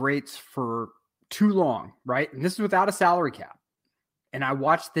to greats for too long, right? And this is without a salary cap. And I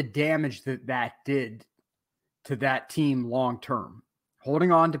watched the damage that did to that team long term,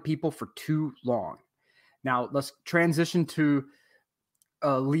 holding on to people for too long. Now, let's transition to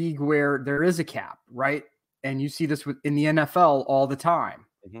a league where there is a cap, right? And you see this in the NFL all the time,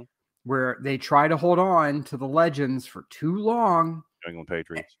 mm-hmm. where they try to hold on to the legends for too long. New England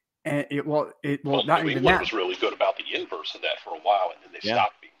Patriots. And New England was really good about the inverse of that for a while, and then they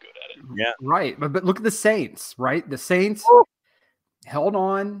stopped being good at Yeah. Right. But look at the Saints, right? The Saints held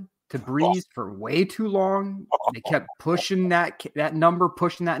on to Breeze for way too long. They kept pushing that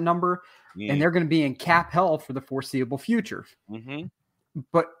number, and they're going to be in cap hell for the foreseeable future. Mm-hmm.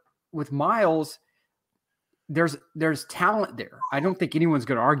 But with Miles, there's talent there. I don't think anyone's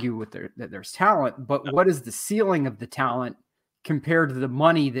going to argue with that there's talent, but what is the ceiling of the talent compared to the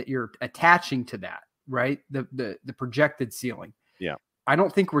money that you're attaching to that, right? The projected ceiling. Yeah. I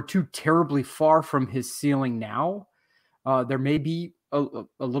don't think we're too terribly far from his ceiling now. There may be a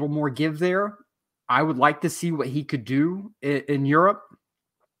little more give there. I would like to see what he could do in Europe,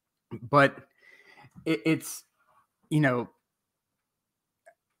 but it's,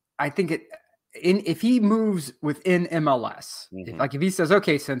 I think if he moves within MLS, if he says,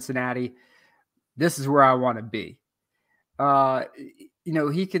 okay, Cincinnati, this is where I want to be.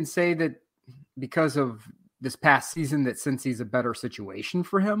 He can say that because of this past season that Cincy's a better situation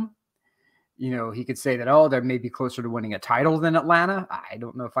for him. He could say that, they may be closer to winning a title than Atlanta. I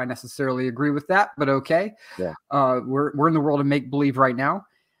don't know if I necessarily agree with that, but okay. Yeah. We're in the world of make-believe right now.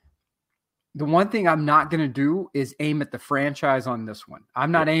 The one thing I'm not going to do is aim at the franchise on this one.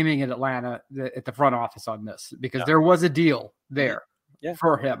 I'm not aiming at Atlanta at the front office on this because there was a deal there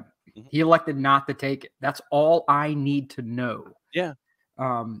for him. Mm-hmm. He elected not to take it. That's all I need to know. Yeah.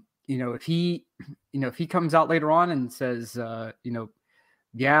 If he comes out later on and says,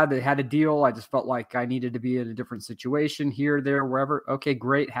 they had a deal. I just felt like I needed to be in a different situation here, there, wherever. Okay,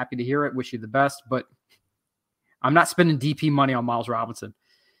 great. Happy to hear it. Wish you the best. But I'm not spending DP money on Miles Robinson.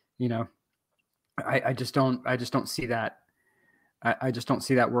 I just don't see that. I just don't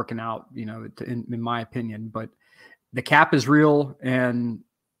see that working out, in my opinion. But the cap is real, and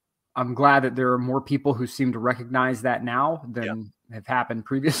I'm glad that there are more people who seem to recognize that now than have happened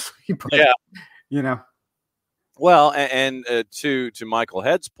previously. But, Well, and to Michael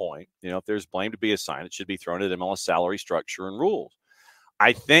Head's point, if there's blame to be assigned, it should be thrown at MLS salary structure and rules.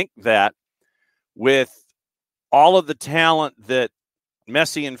 I think that with all of the talent that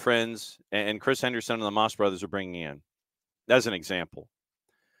Messi and friends and Chris Henderson and the Moss brothers are bringing in, as an example,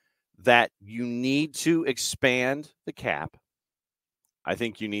 that you need to expand the cap. I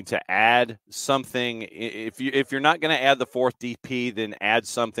think you need to add something. If you're not going to add the fourth DP, then add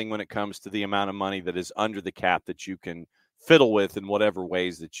something when it comes to the amount of money that is under the cap that you can fiddle with in whatever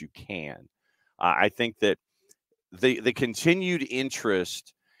ways that you can. I think that the continued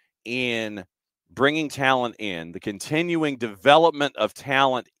interest in bringing talent in, the continuing development of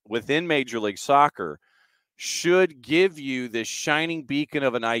talent within Major League Soccer should give you this shining beacon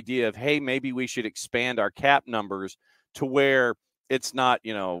of an idea of, hey, maybe we should expand our cap numbers to where it's not,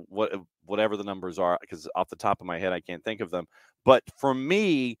 whatever the numbers are, because off the top of my head, I can't think of them. But for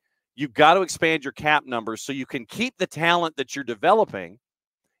me, you've got to expand your cap numbers so you can keep the talent that you're developing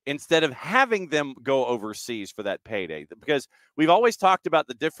instead of having them go overseas for that payday. Because we've always talked about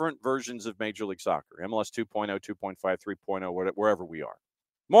the different versions of Major League Soccer, MLS 2.0, 2.5, 3.0, wherever we are.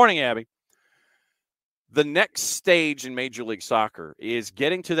 Morning, Abby. The next stage in Major League Soccer is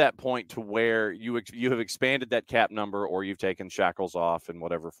getting to that point to where you have expanded that cap number, or you've taken shackles off in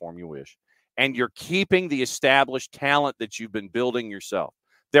whatever form you wish, and you're keeping the established talent that you've been building yourself.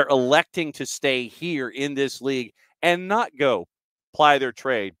 They're electing to stay here in this league and not go ply their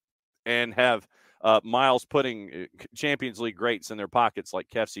trade and have Miles putting Champions League greats in their pockets like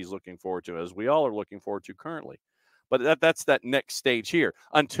Kefsi's looking forward to, as we all are looking forward to currently. But that's that next stage here.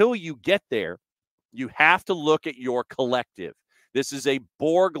 Until you get there, you have to look at your collective. This is a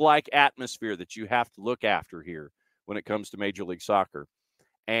Borg-like atmosphere that you have to look after here when it comes to Major League Soccer.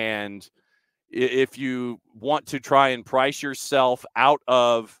 And if you want to try and price yourself out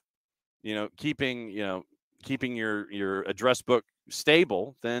of, keeping your address book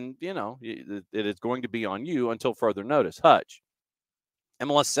stable, then, it is going to be on you until further notice. Hutch,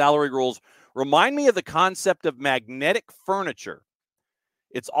 MLS salary rules remind me of the concept of magnetic furniture.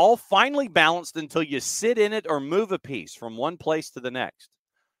 It's all finely balanced until you sit in it or move a piece from one place to the next.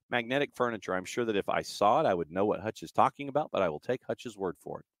 Magnetic furniture. I'm sure that if I saw it, I would know what Hutch is talking about, but I will take Hutch's word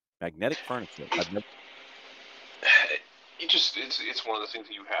for it. Magnetic furniture. It's one of the things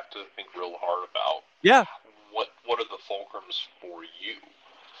that you have to think real hard about. Yeah. What are the fulcrums for you?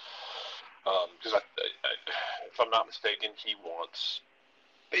 Because if I'm not mistaken, he wants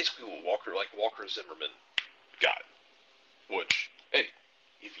basically what Walker Zimmerman got, which, hey,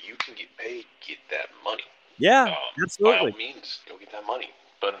 if you can get paid, get that money. Yeah, absolutely. By all means, go get that money.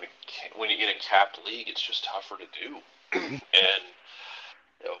 But when you're in a capped league, it's just tougher to do. And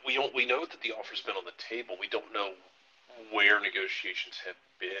we know that the offer's been on the table. We don't know where negotiations have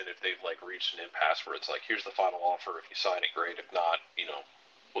been, if they've reached an impasse where it's like, here's the final offer. If you sign it, great. If not,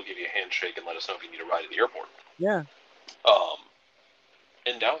 we'll give you a handshake and let us know if you need a ride to the airport. Yeah.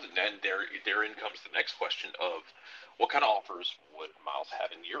 And now therein comes the next question of what kind of offers would Miles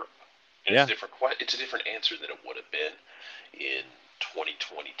have in Europe? And Yeah. It's a different answer than it would have been in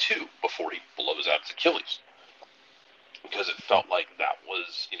 2022 before he blows out his Achilles, because it felt like that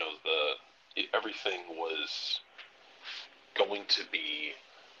was, everything was going to be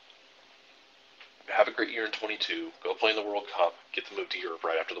have a great year in 22, go play in the World Cup, get the move to Europe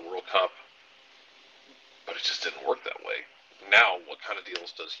right after the World Cup, but it just didn't work that way. Now, what kind of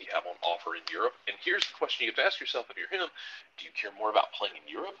deals does he have on offer in Europe? And here's the question you have to ask yourself if you're him. Do you care more about playing in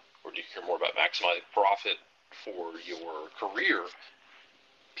Europe, or do you care more about maximizing profit for your career?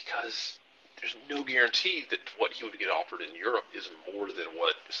 Because there's no guarantee that what he would get offered in Europe is more than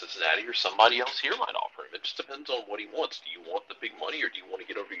what Cincinnati or somebody else here might offer him. It just depends on what he wants. Do you want the big money, or do you want to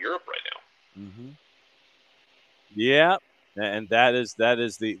get over to Europe right now? Mm-hmm. Yeah, and that is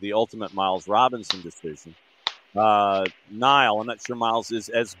the ultimate Miles Robinson decision. Niall, I'm not sure Miles is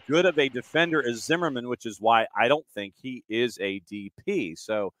as good of a defender as Zimmerman, which is why I don't think he is a DP.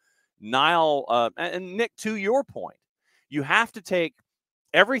 So, Niall, and Nick, to your point, you have to take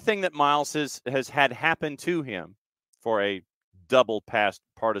everything that Miles has had happen to him for a double past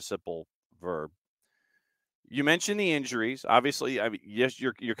participle verb. You mentioned the injuries. Obviously, yes,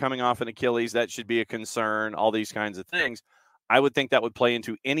 you're coming off an Achilles. That should be a concern, all these kinds of things. I would think that would play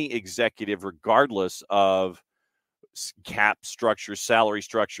into any executive, regardless of cap structure, salary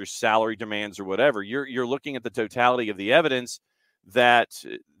demands, or whatever. You're looking at the totality of the evidence that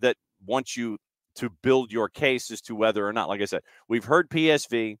wants you to build your case as to whether or not, like I said, we've heard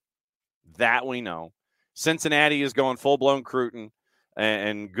PSV, that we know. Cincinnati is going full-blown Cruitin,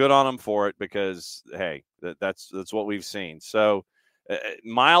 and good on them for it, because, hey, that's what we've seen. So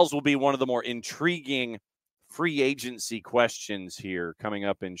Miles will be one of the more intriguing free agency questions here coming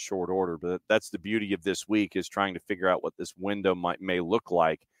up in short order. But that's the beauty of this week, is trying to figure out what this window may look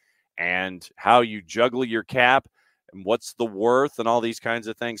like, and how you juggle your cap, and what's the worth, and all these kinds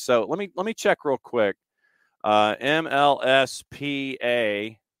of things. So let me check real quick. MLSPA.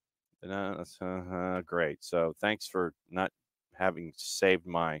 Great. So thanks for not having saved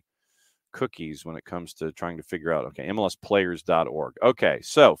my cookies when it comes to trying to figure out. Okay, MLSplayers.org. Okay,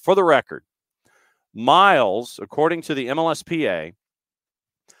 so for the record, Miles, according to the MLSPA,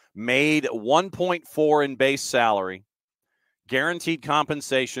 made 1.4 in base salary, guaranteed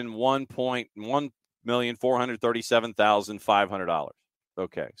compensation $1,437,500.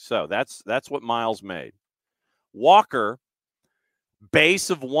 Okay, so that's what Miles made. Walker, base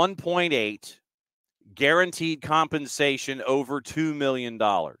of 1.8, guaranteed compensation over $2 million.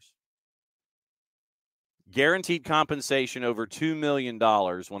 Guaranteed compensation over $2 million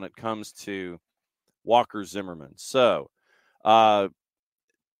when it comes to Walker Zimmerman. So,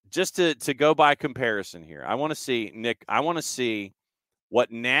 just to go by comparison here, I want to see, Nick,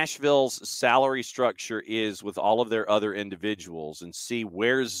 what Nashville's salary structure is with all of their other individuals, and see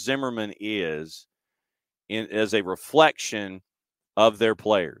where Zimmerman is as a reflection of their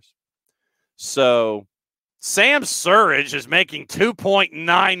players. So, Sam Surridge is making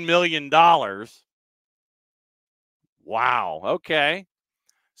 $2.9 million. Wow. Okay.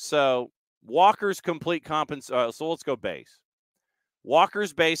 So, Walker's complete compensation. So let's go base.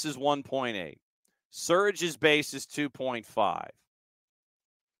 Walker's base is 1.8. Surridge's base is 2.5.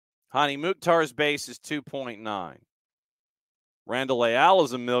 Hani Mukhtar's base is 2.9. Randall Leal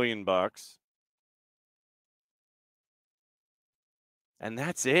is $1 million. And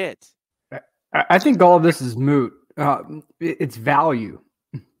that's it. I think all of this is moot. It's value.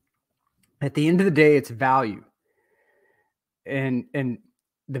 At the end of the day, it's value. And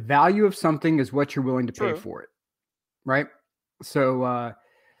the value of something is what you're willing to pay for it, right? So,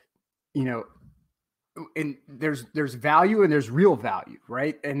 and there's value and there's real value,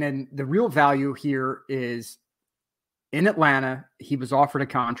 right? And then the real value here is in Atlanta, he was offered a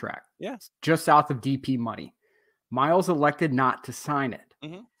contract, just south of DP money. Miles elected not to sign it.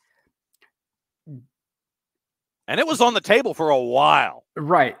 Mm-hmm. And it was on the table for a while.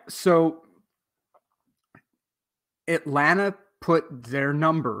 Right. So Atlanta put their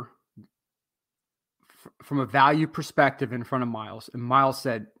number from a value perspective in front of Miles, and Miles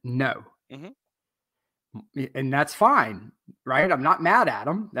said no. Mm-hmm. And that's fine, right? I'm not mad at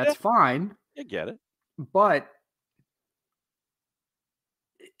him. That's fine. You get it. But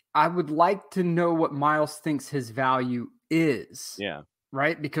I would like to know what Miles thinks his value is. Yeah.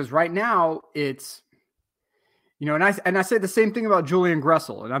 Right? Because right now it's, and I say the same thing about Julian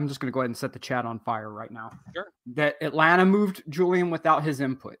Gressel, and I'm just going to go ahead and set the chat on fire right now. Sure. That Atlanta moved Julian without his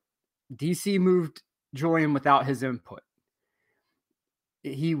input. DC moved Julian without his input.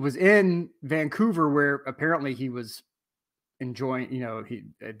 he was in Vancouver where apparently he was enjoying,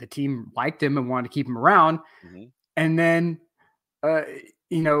 the team liked him and wanted to keep him around. Mm-hmm. And then,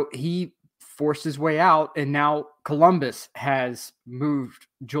 he forced his way out, and now Columbus has moved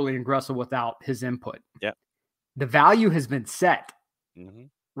Julian Gressel without his input. Yeah. The value has been set,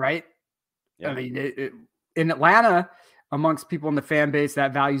 right? Yeah. I mean, in Atlanta, amongst people in the fan base,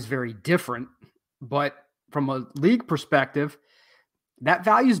 that value is very different. But from a league perspective, that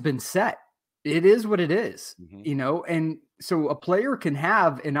value's been set. It is what it is, and so a player can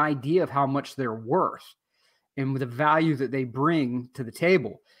have an idea of how much they're worth and the value that they bring to the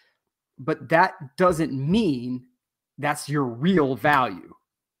table. But that doesn't mean that's your real value,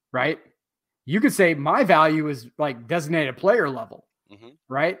 right? You could say my value is like designated player level,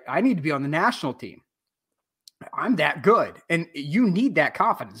 right? I need to be on the national team. I'm that good. And you need that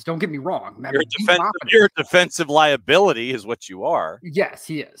confidence. Don't get me wrong. You're a defensive liability is what you are. Yes,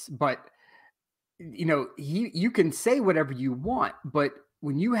 he is. But, you can say whatever you want. But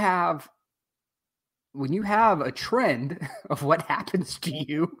when you have a trend of what happens to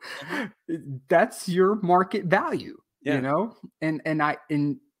you, that's your market value, and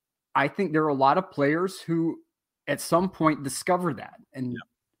I think there are a lot of players who at some point discover that. And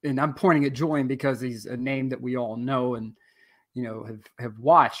I'm pointing at Julian because he's a name that we all know and, have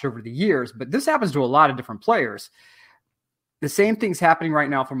watched over the years, but this happens to a lot of different players. The same thing's happening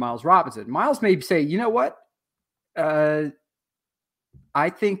right now for Miles Robinson. Miles may say, you know what? I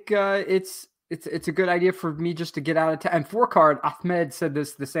think it's a good idea for me just to get out of town. And Four-Card, Ahmed said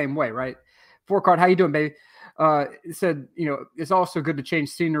this the same way, right? Four-Card, how you doing, baby? Said, it's also good to change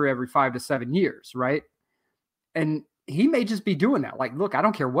scenery every 5 to 7 years, right? And he may just be doing that. Like, look, I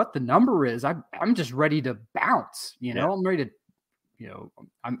don't care what the number is. I'm just ready to bounce. I'm ready to,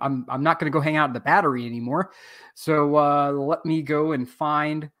 I'm not going to go hang out at the Battery anymore. So let me go and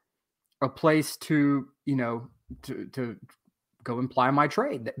find a place to to go and ply my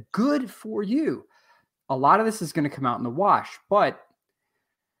trade. Good for you. A lot of this is going to come out in the wash, but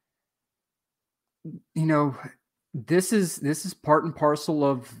this is part and parcel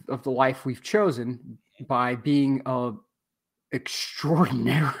of the life we've chosen by being a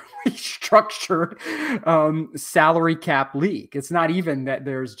extraordinarily structured salary cap league. It's not even that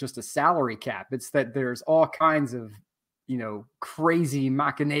there's just a salary cap. It's that there's all kinds of, crazy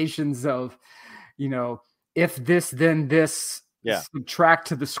machinations of, if this, then this, subtract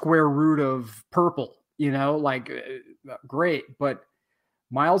to the square root of purple, great. But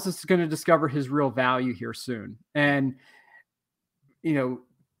Miles is going to discover his real value here soon. And,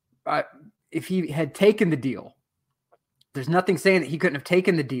 if he had taken the deal, there's nothing saying that he couldn't have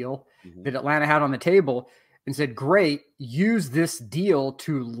taken the deal that Atlanta had on the table and said, great, use this deal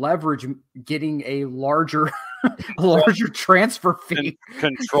to leverage getting a larger transfer fee.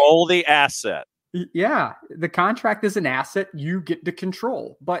 Control the asset. Yeah, the contract is an asset you get to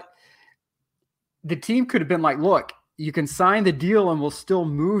control. But the team could have been like, look, you can sign the deal and we'll still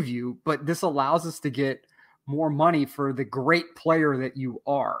move you, but this allows us to get more money for the great player that you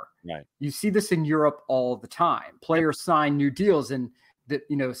are. Right. You see this in Europe all the time. Players sign new deals and that,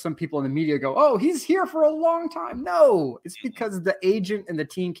 some people in the media go, oh, he's here for a long time. No, it's because the agent and the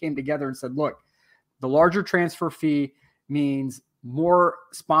team came together and said, look, the larger transfer fee means more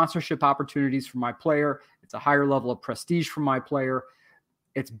sponsorship opportunities for my player. It's a higher level of prestige for my player.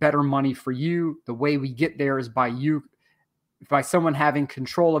 It's better money for you. The way we get there is by someone having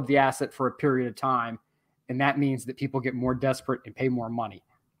control of the asset for a period of time. And that means that people get more desperate and pay more money.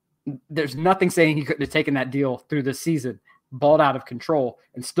 There's nothing saying he couldn't have taken that deal through the season, balled out of control,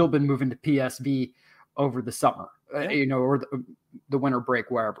 and still been moving to PSV over the summer, or the winter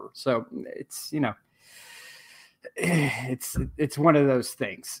break, wherever. So it's, it's one of those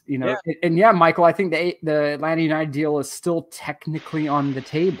things, And Michael, I think the Atlanta United deal is still technically on the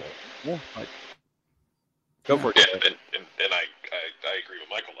table. Yeah. But, go for it. Yeah, and I agree with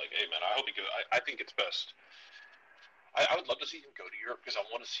Michael. Like, hey, man, I hope he goes. I think it's best. I would love to see him go to Europe because I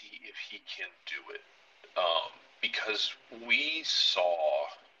want to see if he can do it. Because we saw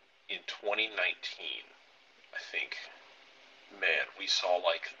in 2019, I think, man, we saw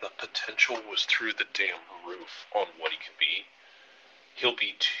like the potential was through the damn roof on what he can be. He'll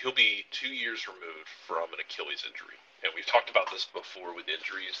be 2 years removed from an Achilles injury, and we've talked about this before with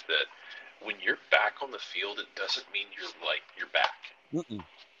injuries that when you're back on the field, it doesn't mean you're back.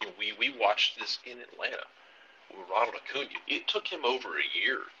 We watched this in Atlanta with Ronald Acuna. It took him over a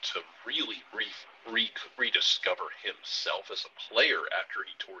year to really rediscover himself as a player after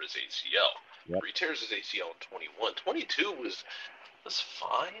he tore his ACL. Yep. He tears his ACL in 21. 22 was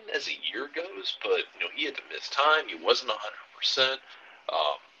fine as a year goes, but he had to miss time. He wasn't 100%.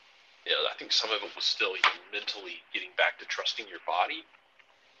 I think some of it was still mentally getting back to trusting your body.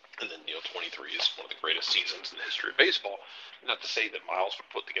 And then, 23 is one of the greatest seasons in the history of baseball. Not to say that Miles would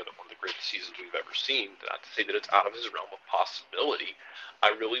put together one of the greatest seasons we've ever seen. Not to say that it's out of his realm of possibility.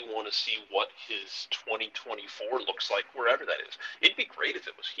 I really want to see what his 2024 looks like, wherever that is. It'd be great if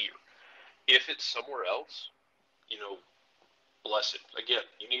it was here. If it's somewhere else, bless it. Again,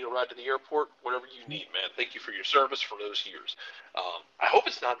 you need a ride to the airport, whatever you need, man. Thank you for your service for those years. I hope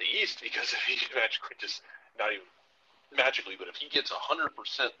it's not the East, because if he magically just, not even magically, but if he gets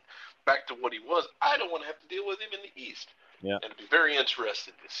 100% back to what he was, I don't want to have to deal with him in the East. Yeah. And I'd be very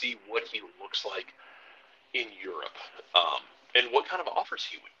interested to see what he looks like in Europe, and what kind of offers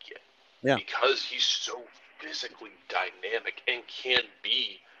he would get. Yeah. Because he's so physically dynamic and can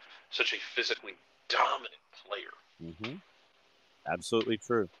be such a physically dominant player. Mm-hmm. Absolutely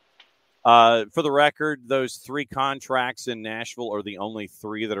true. For the record, those 3 contracts in Nashville are the only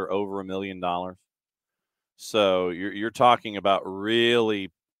 3 that are over $1 million. So you're talking about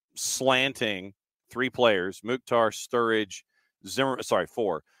really slanting 3 players: Mukhtar, Sturridge, Zimmerman. Sorry,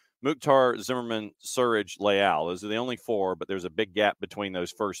 4. Mukhtar, Zimmerman, Sturridge, Leal. Those are the only 4, but there's a big gap between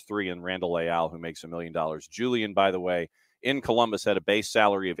those first 3 and Randall Leal, who makes $1 million. Julian, by the way, in Columbus had a base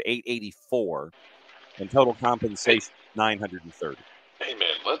salary of $884 and total compensation $930. Hey, man,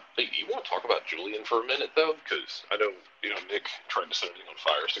 you want to talk about Julian for a minute, though? Because I know, Nick tried to set everything on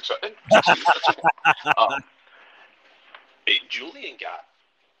fire. Julian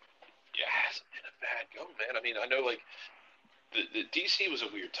hasn't been a bad go, man. I mean, I know, the DC was a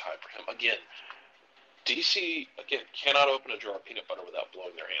weird time for him. Again, DC, cannot open a jar of peanut butter without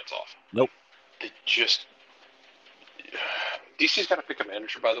blowing their hands off. Nope. DC's got to pick a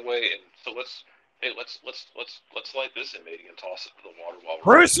manager, by the way, and so let's light this inmate and toss it to the water while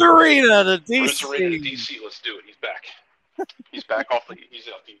we're Bruce Arena to DC. Bruce Arena to DC. Let's do it. He's back. He's back off he's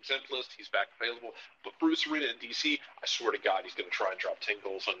off the exempt list. He's back available. But Bruce Arena in DC, I swear to God, he's going to try and drop 10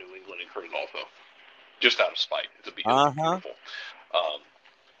 goals on New England and Cruitin also, just out of spite. It'll be beautiful.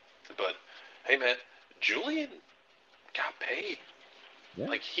 But hey, man, Julian got paid.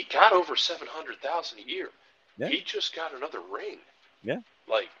 Yeah. He got over $700,000 a year. Yeah. He just got another ring. Yeah.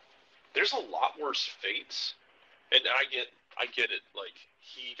 There's a lot worse fates, and I get it.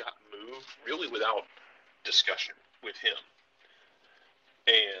 He got moved really without discussion with him,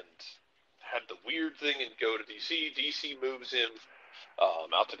 and had the weird thing and go to DC. DC moves him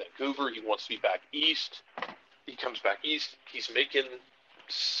out to Vancouver. He wants to be back east. He comes back east. He's making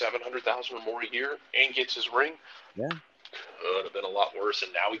 $700,000 or more a year and gets his ring. Yeah. Could have been a lot worse,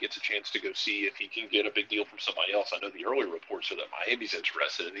 and now he gets a chance to go see if he can get a big deal from somebody else. I know the earlier reports are that Miami's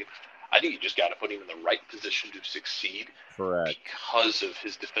interested in him. I think you just got to put him in the right position to succeed. Correct. Because of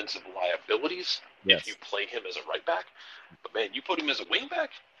his defensive liabilities. Yes. If you play him as a right back, but man, you put him as a wing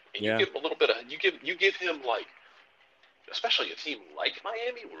back, and Yeah. you give him a little bit of you give him especially a team like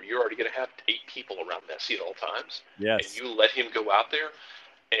Miami, where you're already going to have 8 people around Messi at all times. Yes. And you let him go out there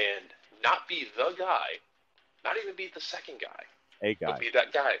and not be the guy. Not even be the second guy. A guy. But be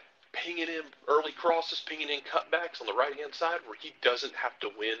that guy pinging in early crosses, pinging in cutbacks on the right-hand side where he doesn't have to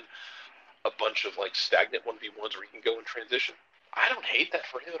win a bunch of stagnant 1v1s where he can go in transition. I don't hate that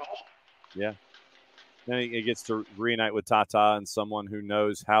for him at all. Yeah. Then he gets to reunite with Tata and someone who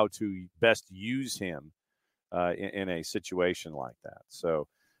knows how to best use him in a situation like that. So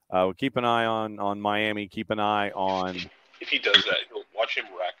we'll keep an eye on Miami. Keep an eye on. If he does that, you'll watch him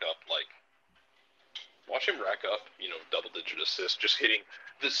rack up double-digit assists, just hitting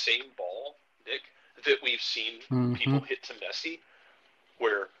the same ball, Nick, that we've seen people hit to Messi,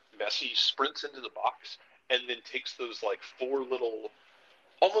 where Messi sprints into the box and then takes those 4 little,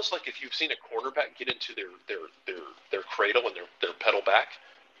 almost like if you've seen a cornerback get into their cradle and their pedal back,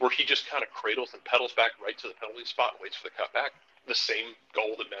 where he just kind of cradles and pedals back right to the penalty spot and waits for the cutback. The same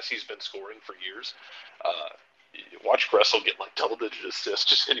goal that Messi's been scoring for years. Watch Gressel get double-digit assists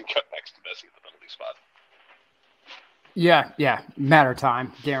just hitting cutbacks to Messi at the penalty spot. Yeah, matter of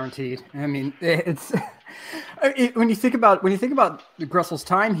time, guaranteed. I mean, when you think about Gressel's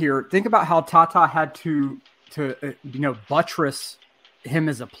time here, think about how Tata had to buttress him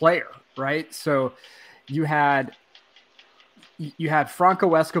as a player, right? So you had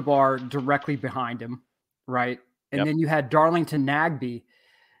Franco Escobar directly behind him, right? And then you had Darlington Nagbe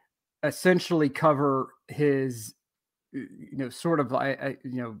essentially cover his, sort of,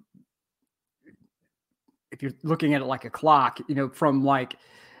 if you're looking at it like a clock, from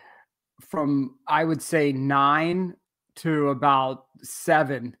I would say 9 to about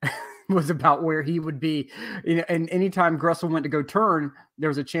 7, was about where he would be. And anytime Gressel went to go turn, there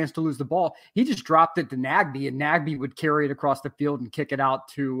was a chance to lose the ball. He just dropped it to Nagbe, and Nagbe would carry it across the field and kick it out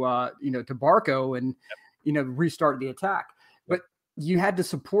to to Barco and restart the attack. But you had to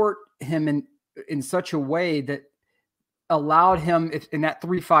support him in such a way that allowed him in that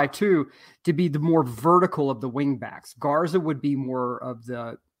 3-5-2 to be the more vertical of the wing backs. Garza would be more of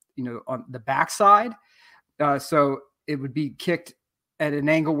the on the backside, so it would be kicked at an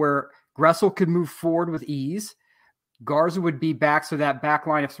angle where Gressel could move forward with ease. Garza would be back, so that back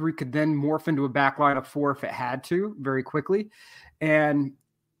line of 3 could then morph into a back line of 4 if it had to, very quickly. And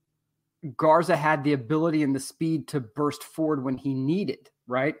Garza had the ability and the speed to burst forward when he needed,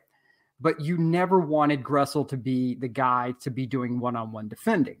 right? But you never wanted Gressel to be the guy to be doing one-on-one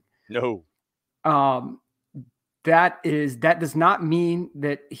defending. No. That does not mean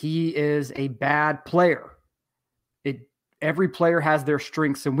that he is a bad player. Every player has their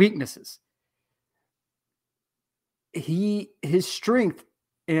strengths and weaknesses. His strength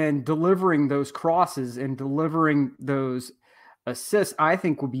in delivering those crosses and delivering those assists, I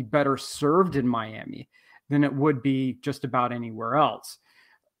think, would be better served in Miami than it would be just about anywhere else.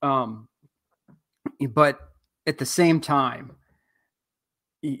 But at the same time,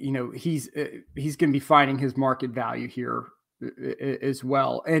 he's going to be finding his market value here as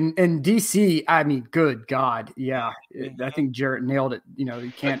well. And DC, I mean, good God. Yeah. I think Jarrett nailed it.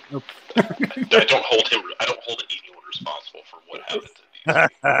 You can't. I don't hold anyone responsible for what happened to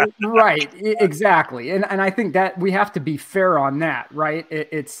DC. Right. Exactly. And I think that we have to be fair on that, right?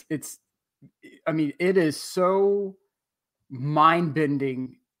 It is so mind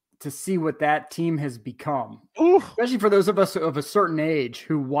bending to see what that team has become. Ooh. Especially for those of us of a certain age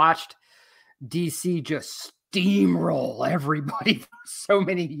who watched DC just steamroll everybody for so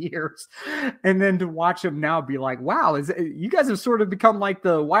many years, and then to watch them now be like, wow, you guys have sort of become like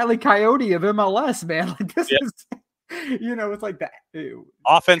the Wile E. Coyote of MLS, man. Like this is, it's like that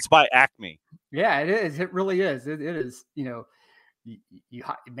offense by Acme. Yeah, it is. It really is. It is. You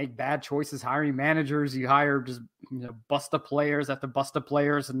make bad choices hiring managers. You hire just busta players after busta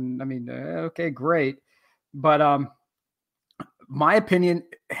players, and I mean, okay, great, but my opinion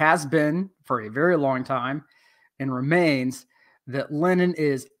has been for a very long time and remains that Lennon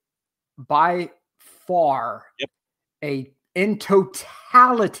is by far in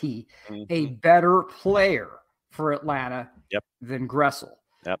totality a better player for Atlanta than Gressel.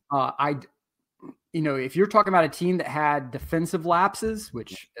 Yep. If you're talking about a team that had defensive lapses,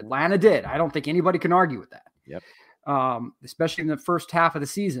 which Atlanta did, I don't think anybody can argue with that. Yep. Especially in the first half of the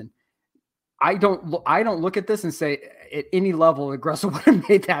season. I don't look at this and say at any level that Gressel would have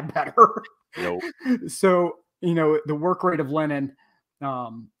made that better. Nope. So, the work rate of Lennon,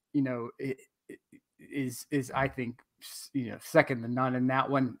 is I think, second to none in that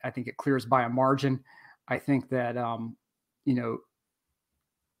one. I think it clears by a margin. I think that,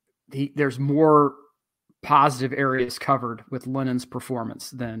 there's more positive areas covered with Lennon's performance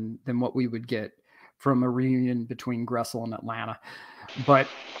than what we would get from a reunion between Gressel and Atlanta. But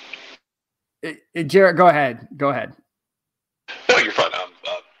Jarrett, go ahead. No, you're fine.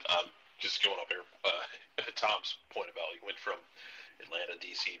 I'm just going up here. Tom's point about he went from Atlanta,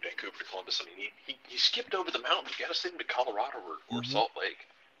 DC, Vancouver to Columbus. I mean, he skipped over the mountain. You got to send him to Colorado or Salt Lake.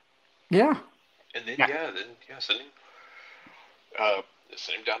 Yeah. And then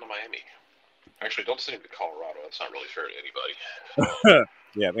send him down to Miami. Actually, don't send him to Colorado. That's not really fair to anybody.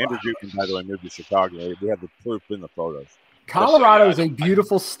 Yeah, Andrew Jukin, by the way, moved to Chicago. We have the proof in the photos. Colorado is a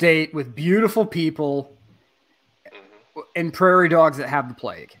beautiful state with beautiful people and prairie dogs that have the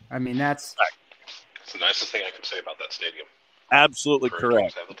plague. I mean, that's the nicest thing I can say about that stadium. Absolutely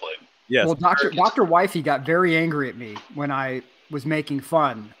correct. Have the plague. Yes. Well, Dr. Wifey got very angry at me when I was making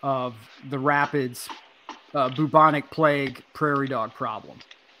fun of the Rapids bubonic plague prairie dog problem.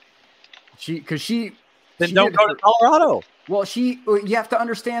 Then don't go to Colorado. Well, you have to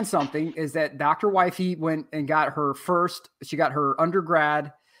understand something is that Dr. Wifey went and got she got her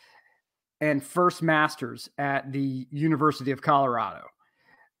undergrad and first master's at the University of Colorado.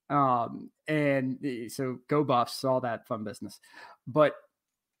 And so go Buffs, all that fun business. But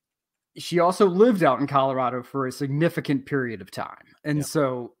she also lived out in Colorado for a significant period of time. And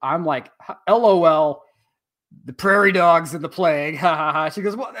so I'm like, LOL, the prairie dogs and the plague. Ha ha ha. She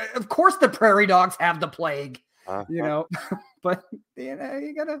goes, well, of course the prairie dogs have the plague, but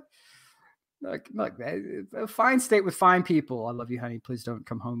you gotta look, a fine state with fine people. I love you, honey. Please don't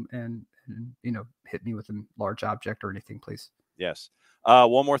come home and hit me with a large object or anything, please. Yes.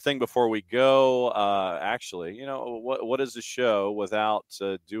 One more thing before we go. Actually, what is the show without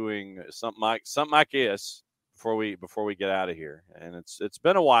doing something like this before we get out of here. And it's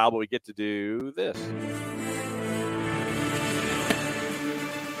been a while, but we get to do this.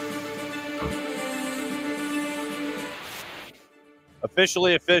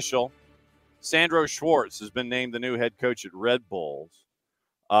 Officially official. Sandro Schwartz has been named the new head coach at Red Bulls.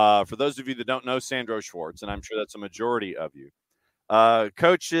 For those of you that don't know Sandro Schwartz, and I'm sure that's a majority of you,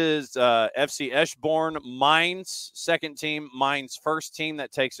 coaches FC Eschborn, Mainz second team, Mainz first team.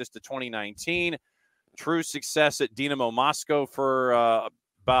 That takes us to 2019. True success at Dynamo Moscow for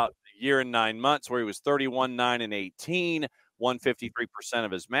about a year and 9 months, where he was 31, 9, and 18, won 53%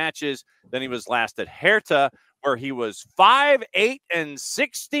 of his matches. Then he was last at Hertha, where he was 5, 8, and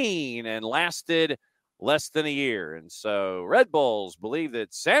 16 and lasted less than a year. And so Red Bulls believe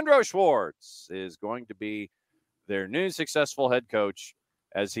that Sandro Schwartz is going to be their new successful head coach,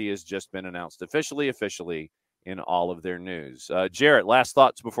 as he has just been announced officially in all of their news. Jarrett, last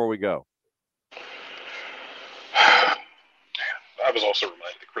thoughts before we go. I was also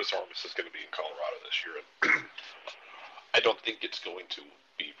reminded that Chris Armas is going to be in Colorado this year, and I don't think it's going to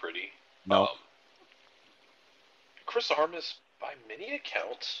be pretty. No. Chris Armas, by many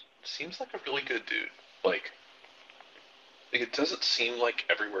accounts, seems like a really good dude. Like it doesn't seem like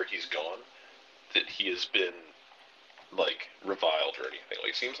everywhere he's gone that he has been like reviled or anything.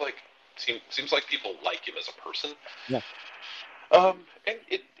 Like seems like people like him as a person. Yeah. And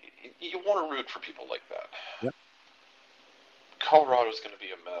you want to root for people like that. Yep. Colorado's going to be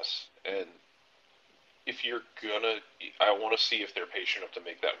a mess, and if you're I want to see if they're patient enough to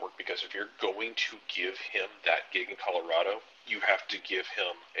make that work, because if you're going to give him that gig in Colorado, you have to give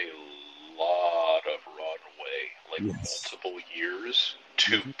him a lot of runway, like multiple years,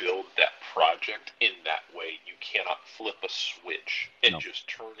 to build that project in that way. You cannot flip a switch and just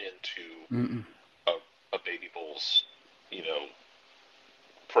turn into a Baby Bulls,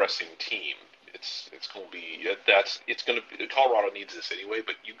 pressing team. It's going to be Colorado needs this anyway,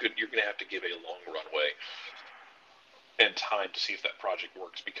 but you're going to have to give a long runway and time to see if that project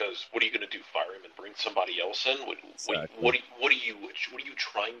works. Because what are you going to do? Fire him and bring somebody else in? What are you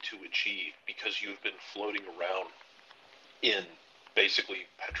trying to achieve? Because you've been floating around in basically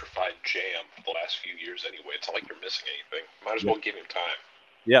petrified jam for the last few years anyway. It's not like you're missing anything. Might as well give him time.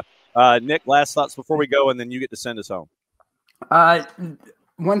 Yep. Nick, last thoughts before we go, and then you get to send us home.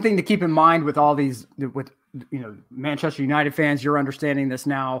 One thing to keep in mind with all these, with Manchester United fans, you're understanding this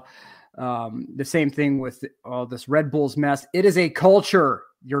now. The same thing with all this Red Bulls mess. It is a culture.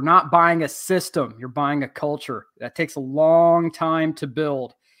 You're not buying a system. You're buying a culture. That takes a long time to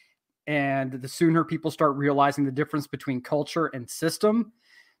build. And the sooner people start realizing the difference between culture and system,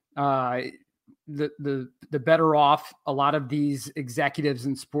 the better off a lot of these executives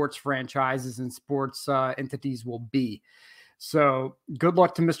and sports franchises and sports entities will be. So good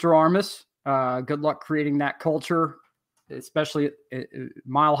luck to Mr. Armas. Good luck creating that culture, especially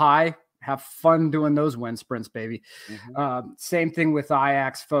Mile High. Have fun doing those wind sprints, baby. Same thing with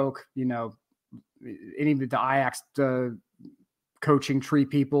Ajax folk. Any of the Ajax coaching tree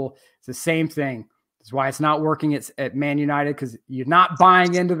people, it's the same thing. That's why it's not working at Man United, because you're not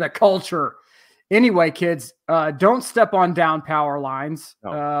buying into the culture. Anyway, kids, don't step on down power lines.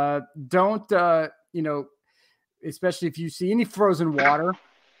 No. Don't, especially if you see any frozen water,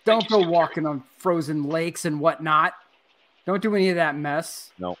 don't go walking on frozen lakes and whatnot. Don't do any of that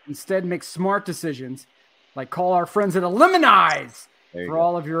mess. No. Instead, make smart decisions, like call our friends at Eliminize for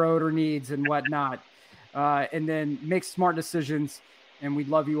all of your odor needs and whatnot. And then make smart decisions, and we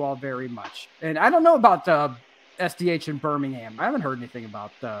love you all very much. And I don't know about SDH in Birmingham. I haven't heard anything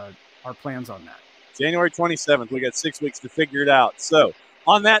about our plans on that. January 27th. We got 6 weeks to figure it out. So,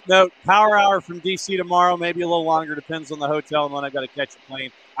 on that note, Power Hour from D.C. tomorrow, maybe a little longer, depends on the hotel and when I got to catch a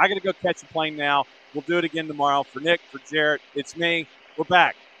plane. I got to go catch a plane now. We'll do it again tomorrow. For Nick, for Jarrett, it's me. We're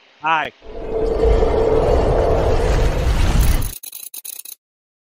back. Hi.